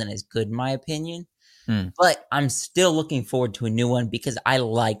one wasn't as good in my opinion. But I'm still looking forward to a new one because I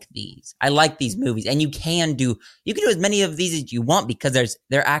like these. I like these movies, and you can do as many of these as you want because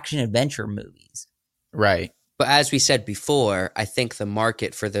they're action adventure movies. Right. But as we said before, I think the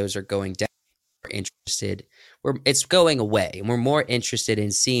market for those are going down. We're interested. It's going away, and we're more interested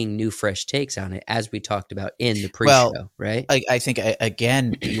in seeing new, fresh takes on it, as we talked about in the pre-show, right? I think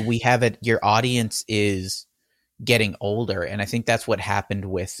again, we have it. Your audience is getting older, and I think that's what happened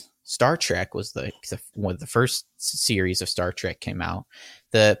with Star Trek. Was when the first series of Star Trek came out,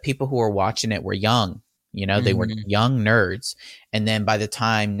 the people who were watching it were young. They were young nerds, and then by the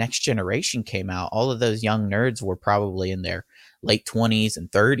time Next Generation came out, all of those young nerds were probably in their late 20s and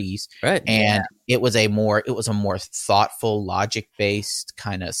 30s, right? And it was a more thoughtful, logic based,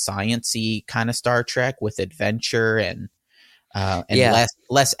 kind of sciencey kind of Star Trek with adventure and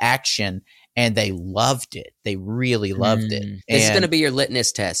less action. And they loved it. They really loved it. This is going to be your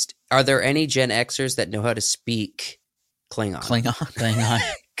litmus test. Are there any Gen Xers that know how to speak Klingon?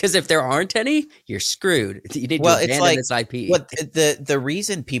 Because if there aren't any, you're screwed. You need to abandon this IP. What the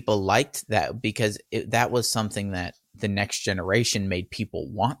reason people liked that because that was something that the Next Generation made people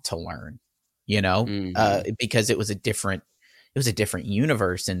want to learn, because it was a different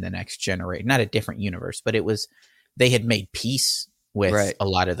universe in the Next Generation. Not a different universe, but they had made peace with a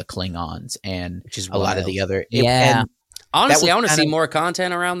lot of the Klingons and a lot of the other. Honestly, I want to see more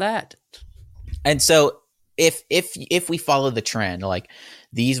content around that. And so if we follow the trend, like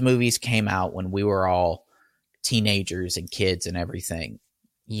these movies came out when we were all teenagers and kids and everything.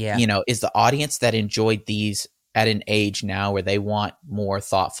 Yeah. Is the audience that enjoyed these at an age now where they want more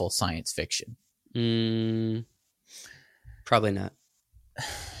thoughtful science fiction? Probably not.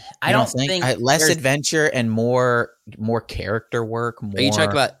 I don't think less adventure and more character work. Are you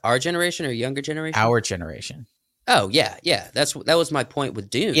talking about our generation or younger generation? Our generation. Oh yeah. That was my point with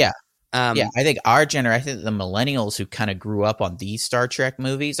Dune. Yeah. I think our generation, the millennials who kind of grew up on these Star Trek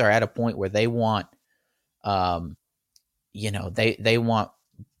movies, are at a point where they want, they want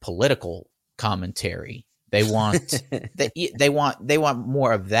political commentary. They want they want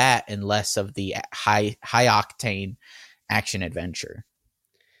more of that and less of the high octane action adventure.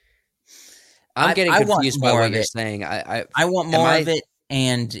 I'm getting confused by what you're saying. I want more of it,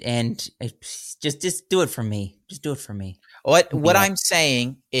 and just do it for me. Just do it for me. What I'm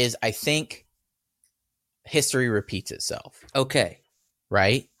saying is, I think history repeats itself. Okay,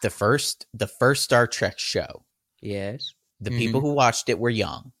 right? The first Star Trek show. Yes. The people who watched it were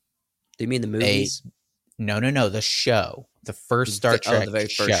young. Do you mean the movies? No. The show. The first Star Trek the very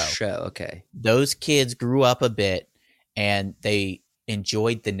first show. Okay. Those kids grew up a bit, and they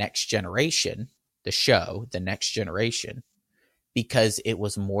enjoyed The Next Generation, the show, The Next Generation, because it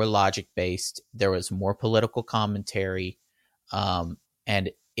was more logic based. There was more political commentary, and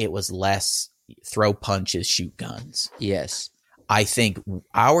it was less throw punches, shoot guns. Yes. I think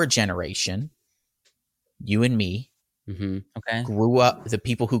our generation, you and me, grew up. The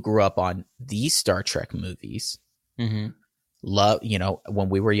people who grew up on these Star Trek movies, love. When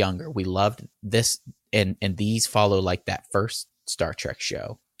we were younger, we loved this, and these follow like that first Star Trek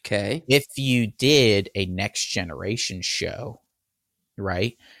show. Okay. If you did a Next Generation show,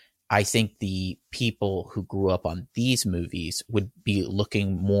 right? I think the people who grew up on these movies would be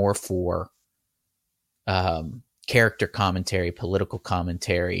looking more for character commentary, political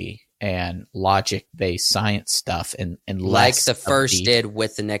commentary, and logic-based science stuff, and like less the first did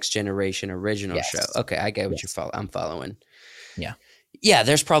with the Next Generation original Yes. show. Okay, I get what I'm following. Yeah,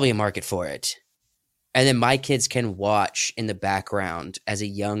 there's probably a market for it, and then my kids can watch in the background as a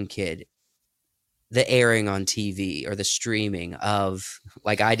young kid the airing on TV or the streaming of,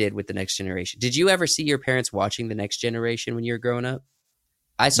 like I did with the Next Generation. Did you ever see your parents watching the Next Generation when you were growing up?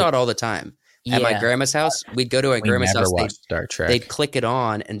 I saw it all the time. At my grandma's house, we'd go to our grandma's house. Star Trek. They'd click it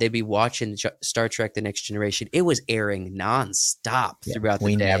on, and they'd be watching Star Trek: The Next Generation. It was airing nonstop throughout the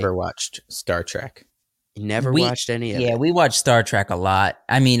day. We never watched Star Trek. You never watched any of it? Yeah, we watched Star Trek a lot.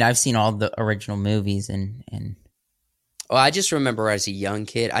 I mean, I've seen all the original movies, and Well, I just remember as a young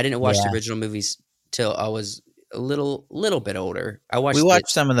kid, I didn't watch the original movies till I was a little bit older. We watched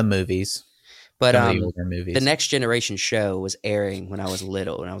some of the movies. But the older movies. The Next Generation show was airing when I was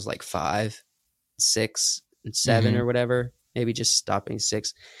little, when I was like 5, 6, and 7 or whatever, maybe just stopping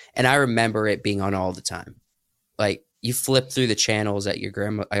 6. And I remember it being on all the time. Like you flip through the channels at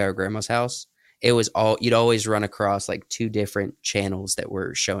our grandma's house. It was you'd always run across like 2 different channels that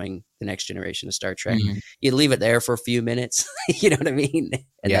were showing the Next Generation of Star Trek. You'd leave it there for a few minutes, you know what I mean?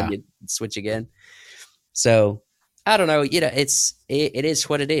 And then you'd switch again. So I don't know. You know, it is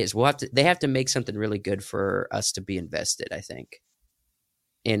what it is. They have to make something really good for us to be invested, I think,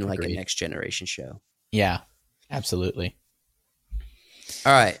 in like a next generation show. Yeah, absolutely.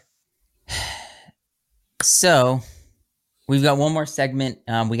 All right. So we've got one more segment.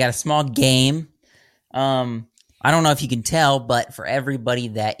 We got a small game. I don't know if you can tell, but for everybody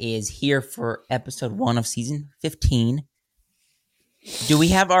that is here for episode 1 of season 15, do we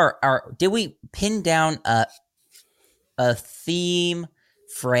have did we pin down a theme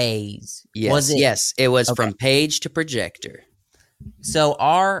phrase? Yes, it was from page to projector. So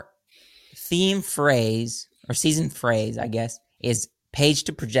our theme phrase, or season phrase, I guess, is page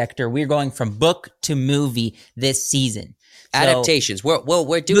to projector. We're going from book to movie this season. Adaptations. What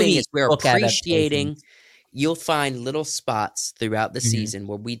we're doing is we're appreciating. You'll find little spots throughout the season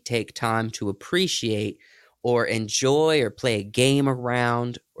where we take time to appreciate or enjoy or play a game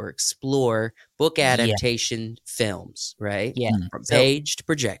around or explore book adaptation films, right? Yeah. From page to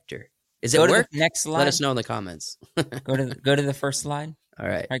projector. Is it go work? To the next slide. Let us know in the comments. go to the first slide. All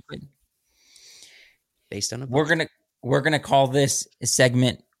right. Good. Based on a book. We're gonna call this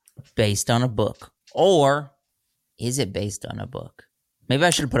segment based on a book, or is it based on a book? Maybe I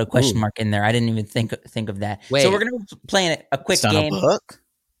should have put a question mark in there. I didn't even think of that. Wait. So we're gonna be playing a quick game. A book?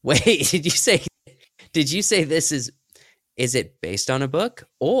 Wait, did you say this is it based on a book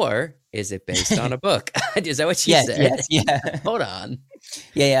or is it based on a book? Is that what you said? Yes, yeah. Hold on.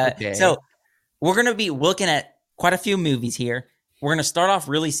 Yeah. Okay. So we're going to be looking at quite a few movies here. We're going to start off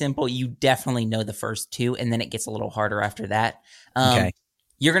really simple. You definitely know the first 2, and then it gets a little harder after that. Okay.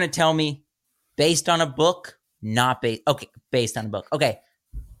 You're going to tell me based on a book, not based. Okay, based on a book. Okay.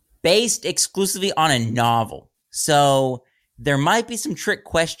 Based exclusively on a novel. So there might be some trick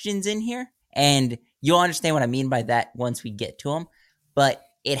questions in here, and you'll understand what I mean by that once we get to them. But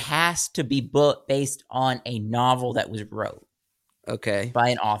it has to be based on a novel that was wrote. Okay. By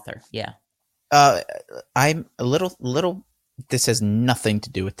an author. Yeah. I'm a little. This has nothing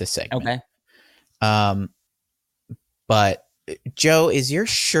to do with this segment. Okay. But Joe, is your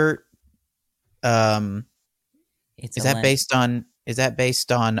shirt? Is that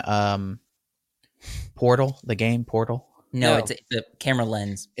based on Portal, the game Portal? No, it's a camera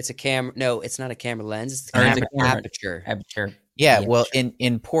lens. It's a camera. No, it's not a camera lens. It's an aperture. Aperture. Yeah, well,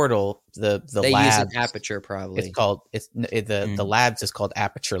 in Portal, the they labs, use an aperture probably. It's called the labs is called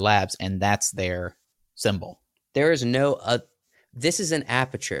Aperture Labs, and that's their symbol. There is no. This is an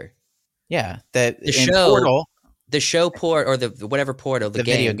aperture. Yeah, the show Portal, the show port or the whatever Portal, the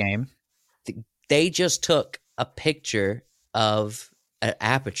video game. They just took a picture of an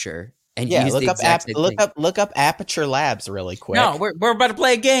aperture and used look the up exact same thing. look up Aperture Labs really quick. No, we're about to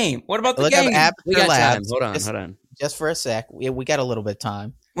play a game. What about the look game? Up Aperture we got Labs. Time. Hold on. Just for a sec. We got a little bit of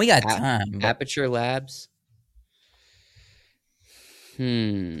time. We got time. Aperture Labs.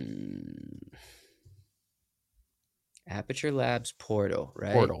 Aperture Labs Portal,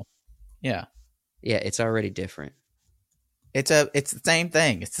 right? Portal. Yeah. Yeah, it's already different. It's the same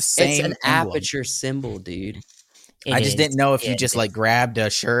thing. It's the same. It's an aperture symbol, dude. I just didn't know if you just like grabbed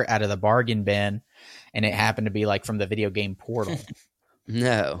a shirt out of the bargain bin and it happened to be like from the video game Portal.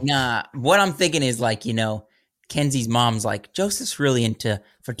 No. Nah, what I'm thinking is like, Kenzie's mom's like, Joseph's really into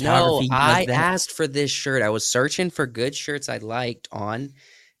photography. No, I asked for this shirt. I was searching for good shirts I liked on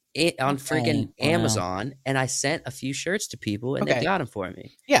freaking Amazon, and I sent a few shirts to people, and they got them for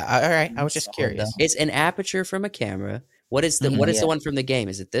me. Yeah, all right. I was just curious. It's an aperture from a camera. What is the one from the game?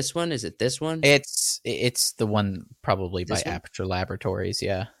 Is it this one? Is it this one? It's the one probably by Aperture Laboratories.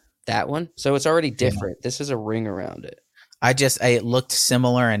 Yeah, that one. So it's already different. Yeah. This is a ring around it. It looked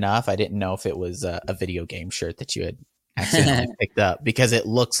similar enough. I didn't know if it was a video game shirt that you had accidentally picked up because it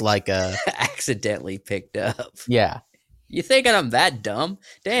looks like a accidentally picked up. Yeah. You thinking I'm that dumb?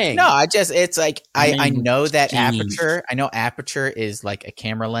 Dang. No, it's like I know that Aperture. I know Aperture is like a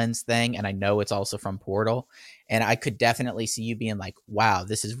camera lens thing, and I know it's also from Portal. And I could definitely see you being like, "Wow,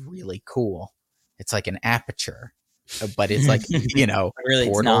 this is really cool." It's like an aperture, but it's like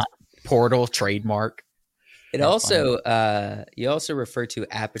really Portal trademark. It also you also refer to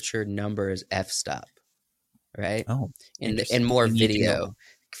aperture number as f-stop, right? Oh, in more video.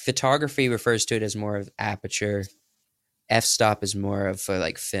 Photography refers to it as more of aperture. F-stop is more of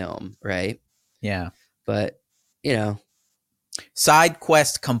like film, right? Yeah. But, Side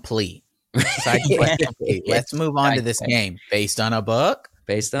quest complete. Side quest complete. Let's move on to this game. Based on a book?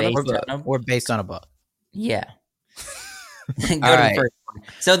 Based on a book. Or based on a book? Yeah. Go to the first one.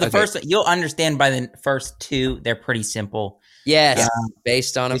 So the first one, you'll understand by the first 2, they're pretty simple. Yes.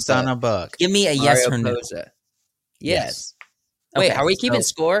 Based on a book. Give me a yes or no. Yes. Wait, are we keeping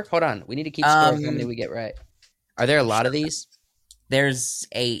score? Hold on. We need to keep score. How many we get right? Are there a lot of these? There's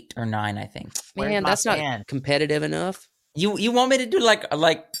 8 or 9, I think. Man, that's not competitive enough. You want me to do like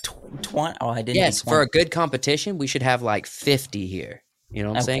 20? Oh, I didn't. Yes, for a good competition, we should have like 50 here. You know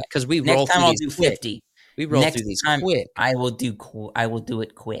what I'm saying? Because we roll Next time through I'll these do 50. We roll through these quick. I will do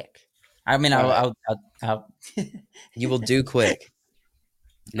it quick. I mean, I'll You will do quick.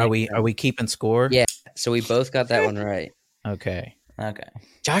 Are we keeping score? Yeah. So we both got that one right. Okay.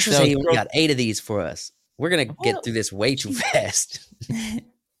 Josh was saying he only got 8 of these for us. We're gonna get through this way too fast.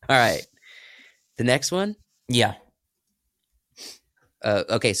 All right. The next one? Yeah.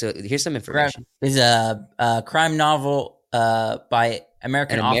 Okay, so here's some information. There's a crime novel by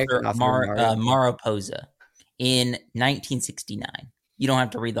American author Mario Puzo in 1969. You don't have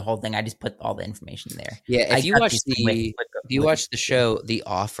to read the whole thing. I just put all the information there. Yeah, if you watch the show The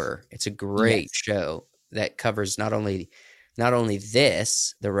Offer, it's a great show that covers not only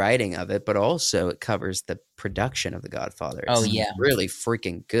this, the writing of it, but also it covers the production of The Godfather. It's really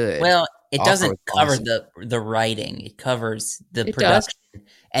freaking good. Well, it doesn't cover the writing. It covers the production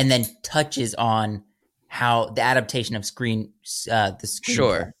and then touches on how the adaptation of the screen.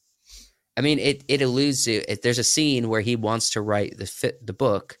 Sure. I mean, it alludes to it. There's a scene where he wants to write the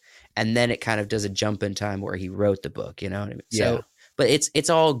book, and then it kind of does a jump in time where he wrote the book. You know what I mean? Yeah. So, but it's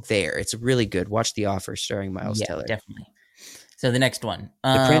all there. It's really good. Watch The Offer starring Miles Teller. Definitely. So the next one,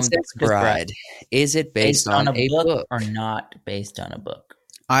 The Princess Bride. Is it based on a book or not based on a book?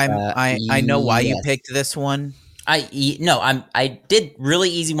 I know why you picked this one. I did really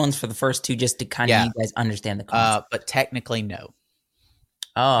easy ones for the first 2 just to kind of you guys understand the concept. But technically no.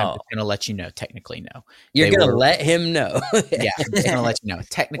 Oh, I'm just gonna let you know. Technically no. You're gonna let him know. Yeah, I'm just gonna let you know.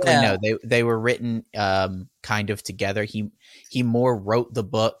 Technically no. They were written kind of together. He more wrote the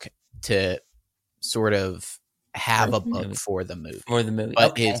book to sort of have a book for the movie.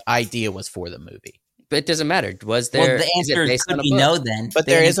 But his idea was for the movie. But it doesn't matter. Was there? Well, the answer could be no then. But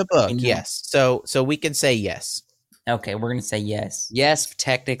there is a book, yes. So we can say yes. Okay, we're gonna say yes. Yes,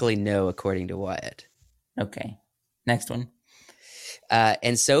 technically no, according to Wyatt. Okay, next one.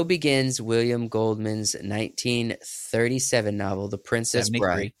 And so begins William Goldman's 1937 novel, The Princess 73.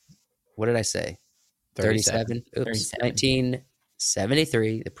 Bride. What did I say? 37? Oops. 37.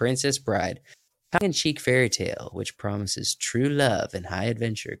 1973, The Princess Bride. Tongue-in-cheek fairy tale, which promises true love and high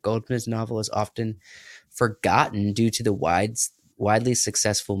adventure. Goldman's novel is often forgotten due to the widely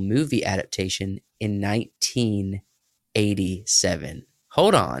successful movie adaptation in 1987.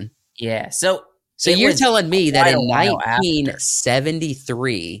 Hold on. Yeah, so you're telling me that in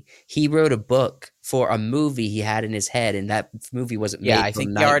 1973 he wrote a book for a movie he had in his head, and that movie wasn't made. Yeah, I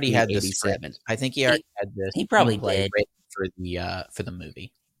think he already had this script. I think he already had this. He probably did for the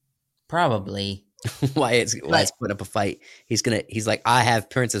movie. Probably. Wyatt's put up a fight. He's like, I have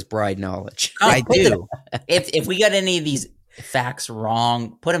Princess Bride knowledge. I do. If we got any of these facts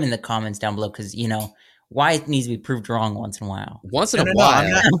wrong, put them in the comments down below, because Wyatt needs to be proved wrong once in a while. Once in a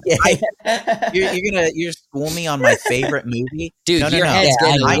while. You're school me on my favorite movie, dude. Your head's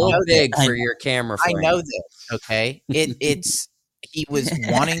getting a little big for your camera frame. I know this. Okay, it's he was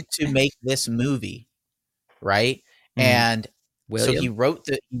wanting to make this movie, right? And William. So he wrote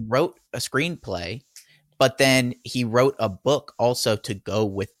a screenplay, but then he wrote a book also to go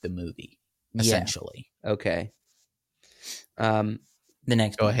with the movie, essentially. Yeah. Okay. The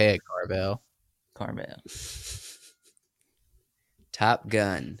next go one. ahead, Carvel. Top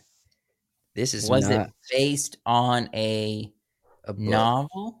Gun. This is was it based on a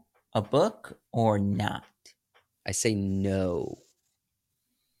novel, a book, or not? I say no.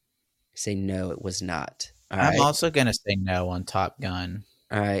 It was not. I'm also going to say no on Top Gun.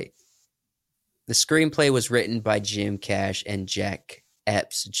 All right. The screenplay was written by Jim Cash and Jack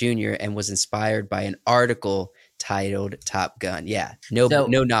Epps Jr. and was inspired by an article titled Top Gun. Yeah. No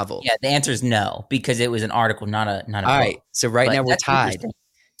novel. Yeah, the answer is no, because it was an article, not a book. All right. So now we're tied.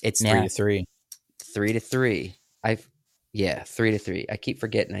 It's 3-3. 3-3. 3-3. I keep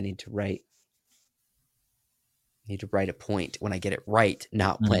forgetting I need to write a point when I get it right,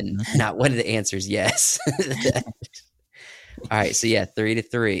 not when the answer is yes. All right, so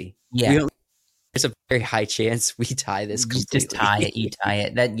 3-3. Yeah, there's a very high chance we tie this completely. Just tie it. You tie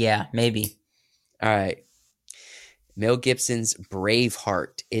it. Maybe. All right. Mel Gibson's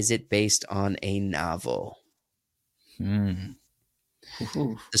Braveheart. Is it based on a novel? The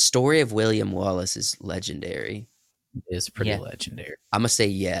story of William Wallace is legendary. It is pretty legendary. I'm gonna say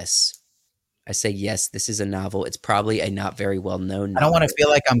yes. I say yes, this is a novel. It's probably a not very well-known novel. I don't want to feel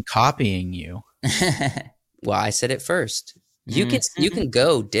like I'm copying you. Well, I said it first. You can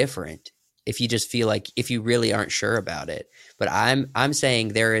go different if you just feel like, if you really aren't sure about it. But I'm saying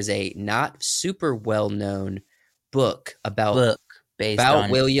there is a not super well-known book about based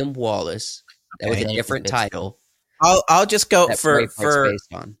on William Wallace that was a different title. I'll just go for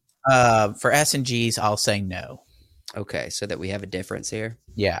based on. For S and G's. I'll say no. Okay, so that we have a difference here.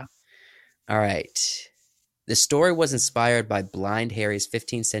 Yeah. All right. The story was inspired by Blind Harry's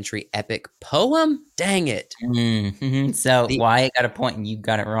 15th century epic poem. Dang it! Mm-hmm. So Wyatt got a point, and you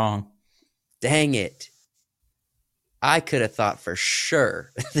got it wrong. Dang it! I could have thought for sure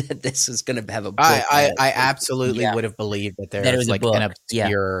that this was going to have a book. I absolutely would have believed that there was like an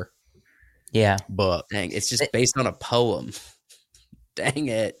obscure book. Dang, it's just based on a poem. Dang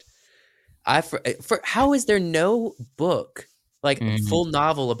it. How is there no book, like a full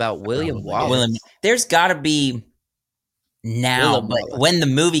novel about William Wallace? There's got to be now, but when the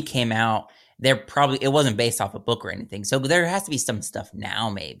movie came out, it wasn't based off a book or anything. So there has to be some stuff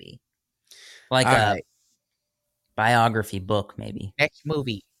now, maybe. Like a biography book, maybe. Next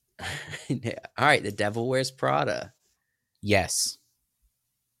movie. Yeah. All right, The Devil Wears Prada. Yes.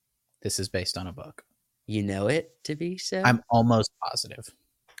 This is based on a book. You know it to be so? I'm almost positive.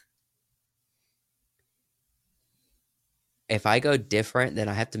 If I go different, then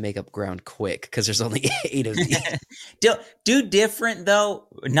I have to make up ground quick because there's only 8 of these. do different, though,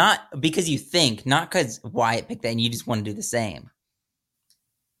 not because you think, not because Wyatt picked that and you just want to do the same.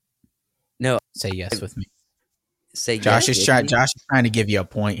 No. Say yes with me. Say Josh yes is trying to give you a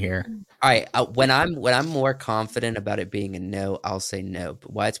point here. All right. When I'm more confident about it being a no, I'll say no.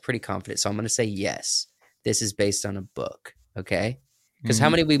 But Wyatt's pretty confident, so I'm going to say yes. This is based on a book. Okay. Because how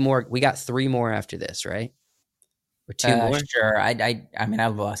many we got 3 more after this, right? Or 2 more? Sure. I mean,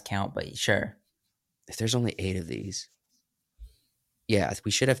 I've lost count, but sure. If there's only 8 of these. Yeah,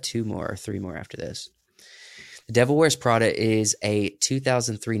 we should have 2 more or 3 more after this. The Devil Wears Prada is a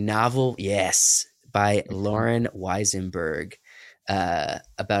 2003 novel, yes, by Lauren Weisenberg,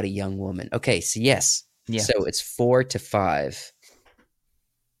 about a young woman. Okay, so yes. Yeah. So it's 4 to 5.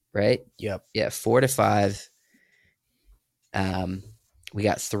 Right? Yep. Yeah, 4 to 5. We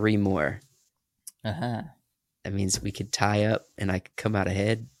got 3 more. Uh-huh. That means we could tie up and I could come out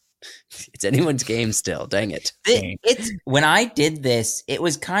ahead. It's anyone's game still. Dang it. It's when I did this, it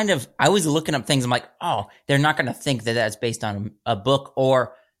was kind of, I was looking up things. I'm like, oh, they're not going to think that that's based on a book,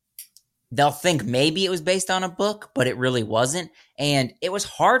 or they'll think maybe it was based on a book, but it really wasn't. And it was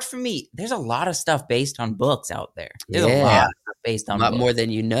hard for me. There's a lot of stuff based on books out there. There's a lot of stuff based on a lot books. More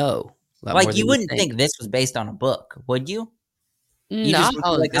than you know. Like you wouldn't think this was based on a book, would you?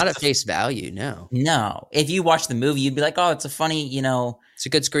 Not at face value, no. No. If you watch the movie, you'd be like, oh, it's a funny, it's a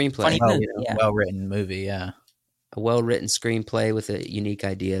good screenplay. Well-written movie, yeah. A well-written screenplay with a unique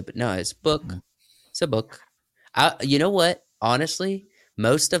idea. But no, it's a book. Mm-hmm. It's a book. You know what? Honestly,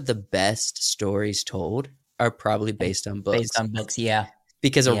 most of the best stories told are probably based on books. Based on books, yeah.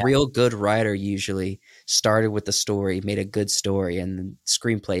 Because a real good writer usually started with the story, made a good story, and the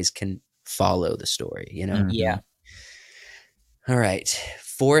screenplays can follow the story, Mm-hmm. Yeah. All right.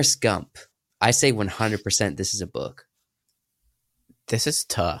 Forrest Gump. I say 100% this is a book. This is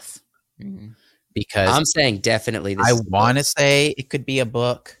tough. Mm-hmm. Because I'm saying definitely this I want to say it could be a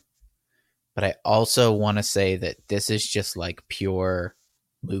book, but I also want to say that this is just like pure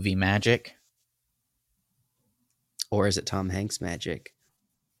movie magic. Or is it Tom Hanks magic?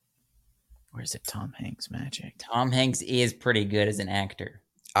 Or is it Tom Hanks magic? Tom Hanks is pretty good as an actor.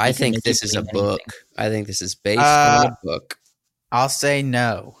 I think this is a book. I think this is based on a book. I'll say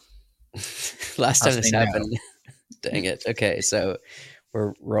no. Last time this happened. No. Dang it. Okay, so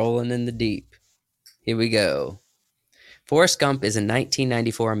we're rolling in the deep. Here we go. Forrest Gump is a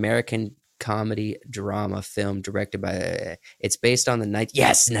 1994 American comedy drama film directed by. It's based on the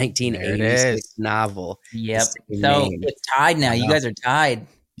 1986 novel. Yep. So it's tied now. You guys are tied.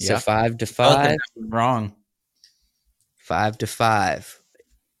 So 5 to 5. Wrong. 5 to 5.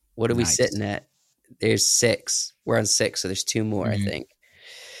 What are we sitting at? There's 6. We're on 6, so there's 2 more, I think.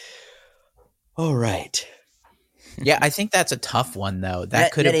 All right. Yeah, I think that's a tough one, though.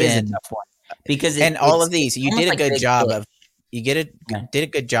 That could have been a tough one. Because all of these, you did a good job of. You did a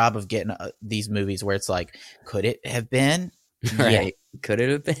good job of getting these movies where it's like, could it have been? Right? Yeah. Could it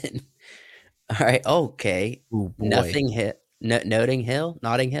have been? All right. Okay. Ooh, Notting Hill. Notting Hill.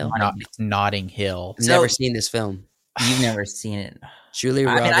 Notting Hill. Never seen this film. You've never seen it. Julia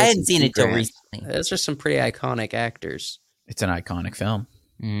Roberts. I hadn't seen it till recently. Those are some pretty iconic actors. It's an iconic film.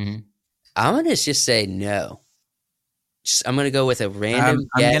 Mm-hmm. I'm gonna just say no. I'm gonna go with a random.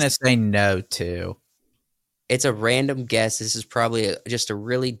 I'm gonna say no too. It's a random guess. This is probably just a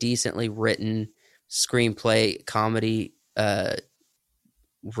really decently written screenplay comedy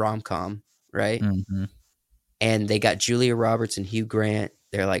rom-com, right? Mm-hmm. And they got Julia Roberts and Hugh Grant.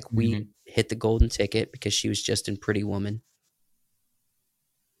 They're like, hit the golden ticket because she was just in Pretty Woman.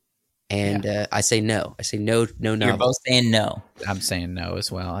 And I say no. I say no novel. You're both saying no. I'm saying no as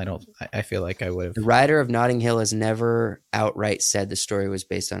well. I feel like I would have. The writer of Notting Hill has never outright said the story was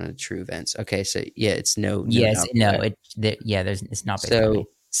based on true events. Okay, so yeah, it's no. Yes, no. It's not. So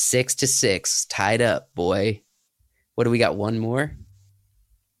 6-6, tied up, boy. What do we got? One more.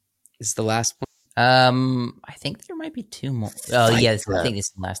 Is the last one? I think there might be two more. Oh yes, I think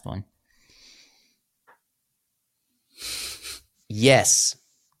it's the last one. Yes.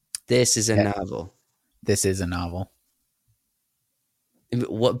 This is a novel. This is a novel.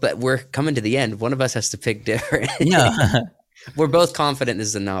 But we're coming to the end. One of us has to pick different. No. We're both confident this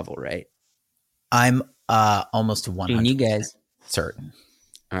is a novel, right? I'm almost 100% you guys certain.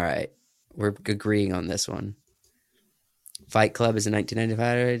 All right. We're agreeing on this one. Fight Club is a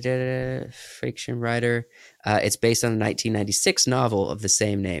 1995 fiction writer. It's based on a 1996 novel of the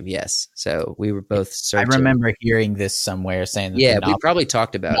same name. Yes. So we were both searching. I remember hearing this somewhere saying that we probably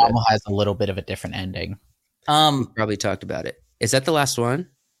talked about it. The novel has a little bit of a different ending. We probably talked about it. Is that the last one?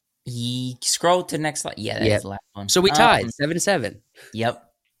 Scroll to the next slide. Yeah, that's the last one. So we tied 7-7. Yep.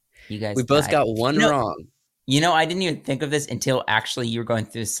 You guys We both got one wrong. You know, I didn't even think of this until actually you were going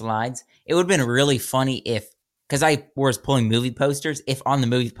through the slides. It would have been really funny if, because I was pulling movie posters, if on the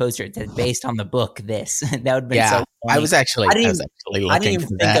movie poster it said based on the book this. That would have been so funny. I was actually looking for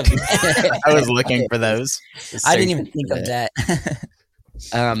that. I was looking for those. I didn't even think of that.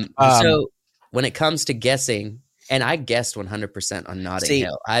 So when it comes to guessing, and I guessed 100% on Notting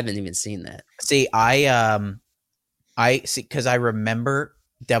Hill. I haven't even seen that. See, I see, because I remember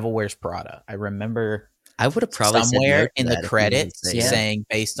Devil Wears Prada. I remember I would have probably somewhere in the credits saying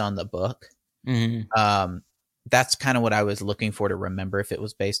based on the book. Mm-hmm. That's kind of what I was looking for to remember if it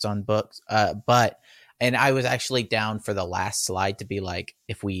was based on books. And I was actually down for the last slide to be like,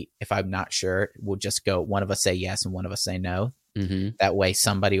 if I'm not sure, we'll just go, one of us say yes and one of us say no. Mm-hmm. That way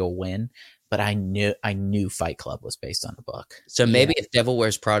somebody will win. But I knew Fight Club was based on a book. So maybe if Devil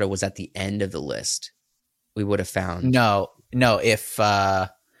Wears Prada was at the end of the list, we would have found. No. If Fight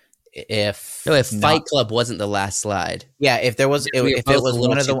Club wasn't the last slide. Yeah, if there was, if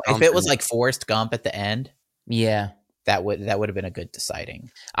it was like Forrest Gump at the end. Yeah, that would have been a good deciding.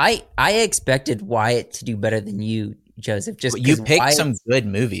 I expected Wyatt to do better than you, Joseph. Just you picked some good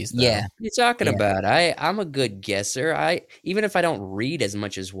movies, though. Yeah, what are you talking about? I'm a good guesser. Even if I don't read as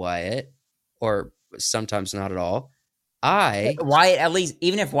much as Wyatt, or sometimes not at all, Wyatt, at least,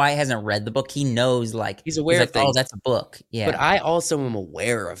 even if Wyatt hasn't read the book, he knows, like, he's aware of things. Oh, that's a book. Yeah, but I also am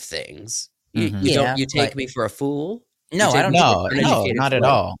aware of things. Mm-hmm. You take me for a fool? No, I don't. No, not at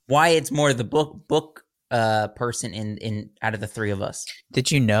all. Wyatt's more the book person in out of the three of us.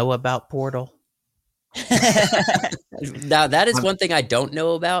 Did you know about Portal? Now that is one thing I don't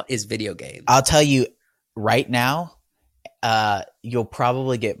know about is video games. I'll tell you right now, you'll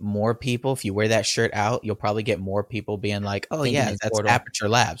probably get more people if you wear that shirt out. You'll probably get more people being like, "Oh yeah, that's Portal. Aperture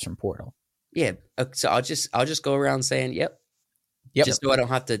Labs from Portal." Yeah, so I'll just go around saying, "Yep," just so I don't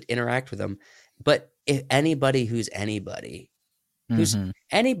have to interact with them. But if anybody who's anybody,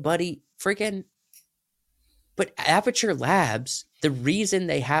 freaking. But Aperture Labs, the reason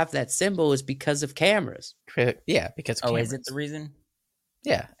they have that symbol is because of cameras. Yeah, because of cameras. Is it the reason?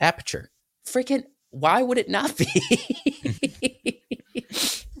 Yeah, Aperture. Freaking, why would it not be?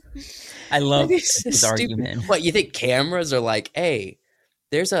 I love this argument. What, you think cameras are like, hey,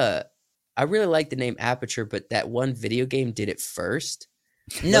 I really like the name Aperture, but that one video game did it first.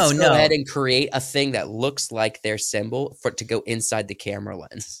 Let's go ahead and create a thing that looks like their symbol for it to go inside the camera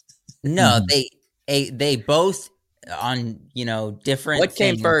lens. No, they both on, different. What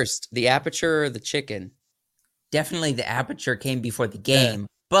came first, the aperture or the chicken? Definitely the aperture came before the game,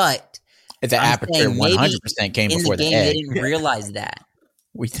 but the aperture 100% came before the egg. They didn't realize that.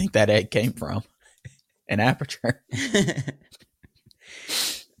 We think that egg came from an aperture.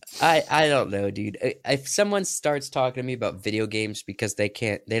 I don't know, dude. If someone starts talking to me about video games because they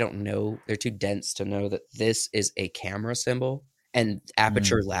don't know, they're too dense to know that this is a camera symbol. And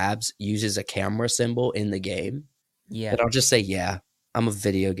Aperture Labs uses a camera symbol in the game. Yeah. But I'll just say, yeah, I'm a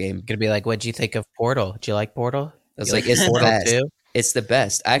video game. Gonna be like, what'd you think of Portal? Did you like Portal? I was like, it's the best. It's the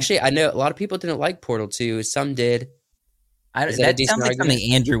best. Actually, I know a lot of people didn't like Portal 2. Some did. That sounds like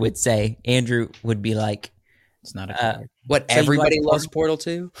something Andrew would say. Andrew would be like, it's not a everybody loves Portal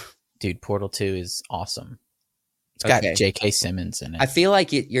 2? Dude, Portal 2 is awesome. It's got J.K. Simmons in it. I feel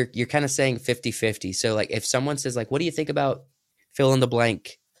like you're kind of saying 50-50. So like if someone says like, what do you think about fill in the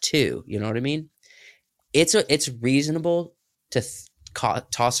blank 2? You know what I mean? It's reasonable to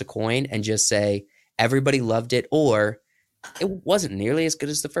toss a coin and just say everybody loved it, or it wasn't nearly as good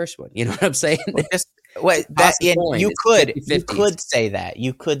as the first one. You know what I'm saying? You could say that.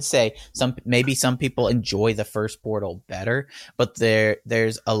 You could say some people enjoy the first Portal better, but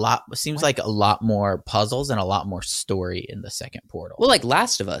there's a lot. Seems like a lot more puzzles and a lot more story in the second Portal. Well, like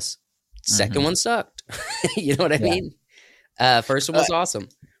Last of Us, second one sucked. You know what I mean? First one was awesome.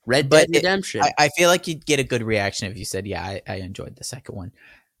 Red Dead Redemption. I feel like you'd get a good reaction if you said, "Yeah, I enjoyed the second one."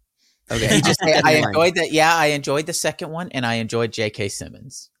 Okay, you just say, "I enjoyed that." Yeah, I enjoyed the second one, and I enjoyed J.K.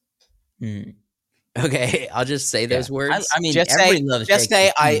 Simmons. Okay, I'll just say those words. I mean,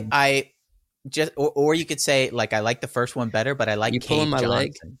 or you could say, like, I like the first one better, but I like Cave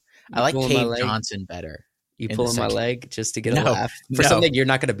Johnson. I like Cave Johnson better. You pulling my leg just to get a laugh for something you're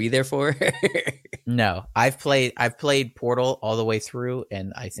not going to be there for? No, I've played Portal all the way through,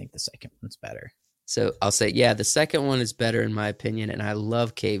 and I think the second one's better. So I'll say, yeah, the second one is better in my opinion, and I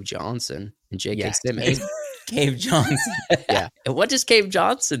love Cave Johnson and J.K. Simmons. Cave Johnson. Yeah. And what does Cave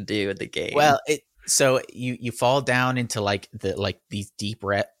Johnson do in the game? Well, so you fall down into like these deep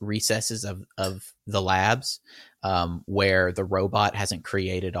recesses of the labs, where the robot hasn't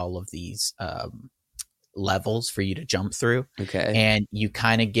created all of these levels for you to jump through. Okay. And you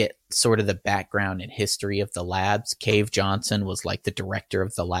kind of get sort of the background and history of the labs. Cave Johnson was like the director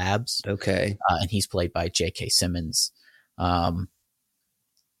of the labs. Okay. And he's played by J.K. Simmons. And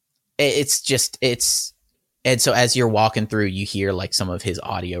so as you're walking through, you hear like some of his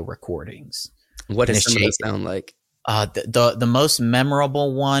audio recordings. What does some of those sound like? The most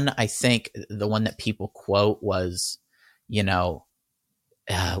memorable one, I think, the one that people quote was,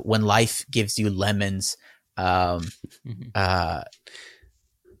 when life gives you lemons,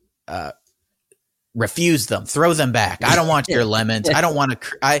 refuse them, throw them back. I don't want your lemons. I don't want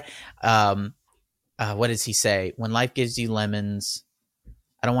to. What does he say? When life gives you lemons,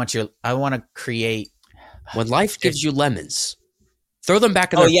 I want to create. When life gives you lemons, throw them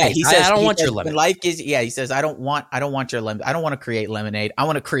back in their face. He says, I don't want your lemon. When life gives, he says, I don't want your lemon. I don't want to create lemonade. I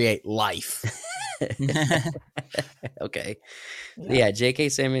want to create life. Okay. Yeah, J.K.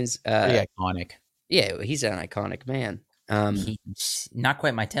 Simmons. Pretty iconic. Yeah, he's an iconic man. Not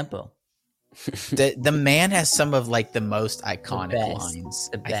quite my tempo. The man has some of like the most iconic lines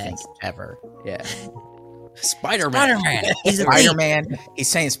I think ever. Yeah. Spider-Man. He's Spider-Man. He's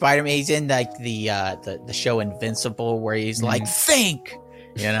saying Spider-Man. He's in like the show Invincible where he's like, think,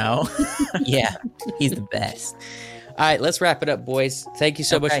 Yeah, he's the best. All right, let's wrap it up, boys. Thank you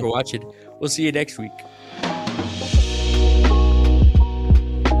so much for watching. We'll see you next week.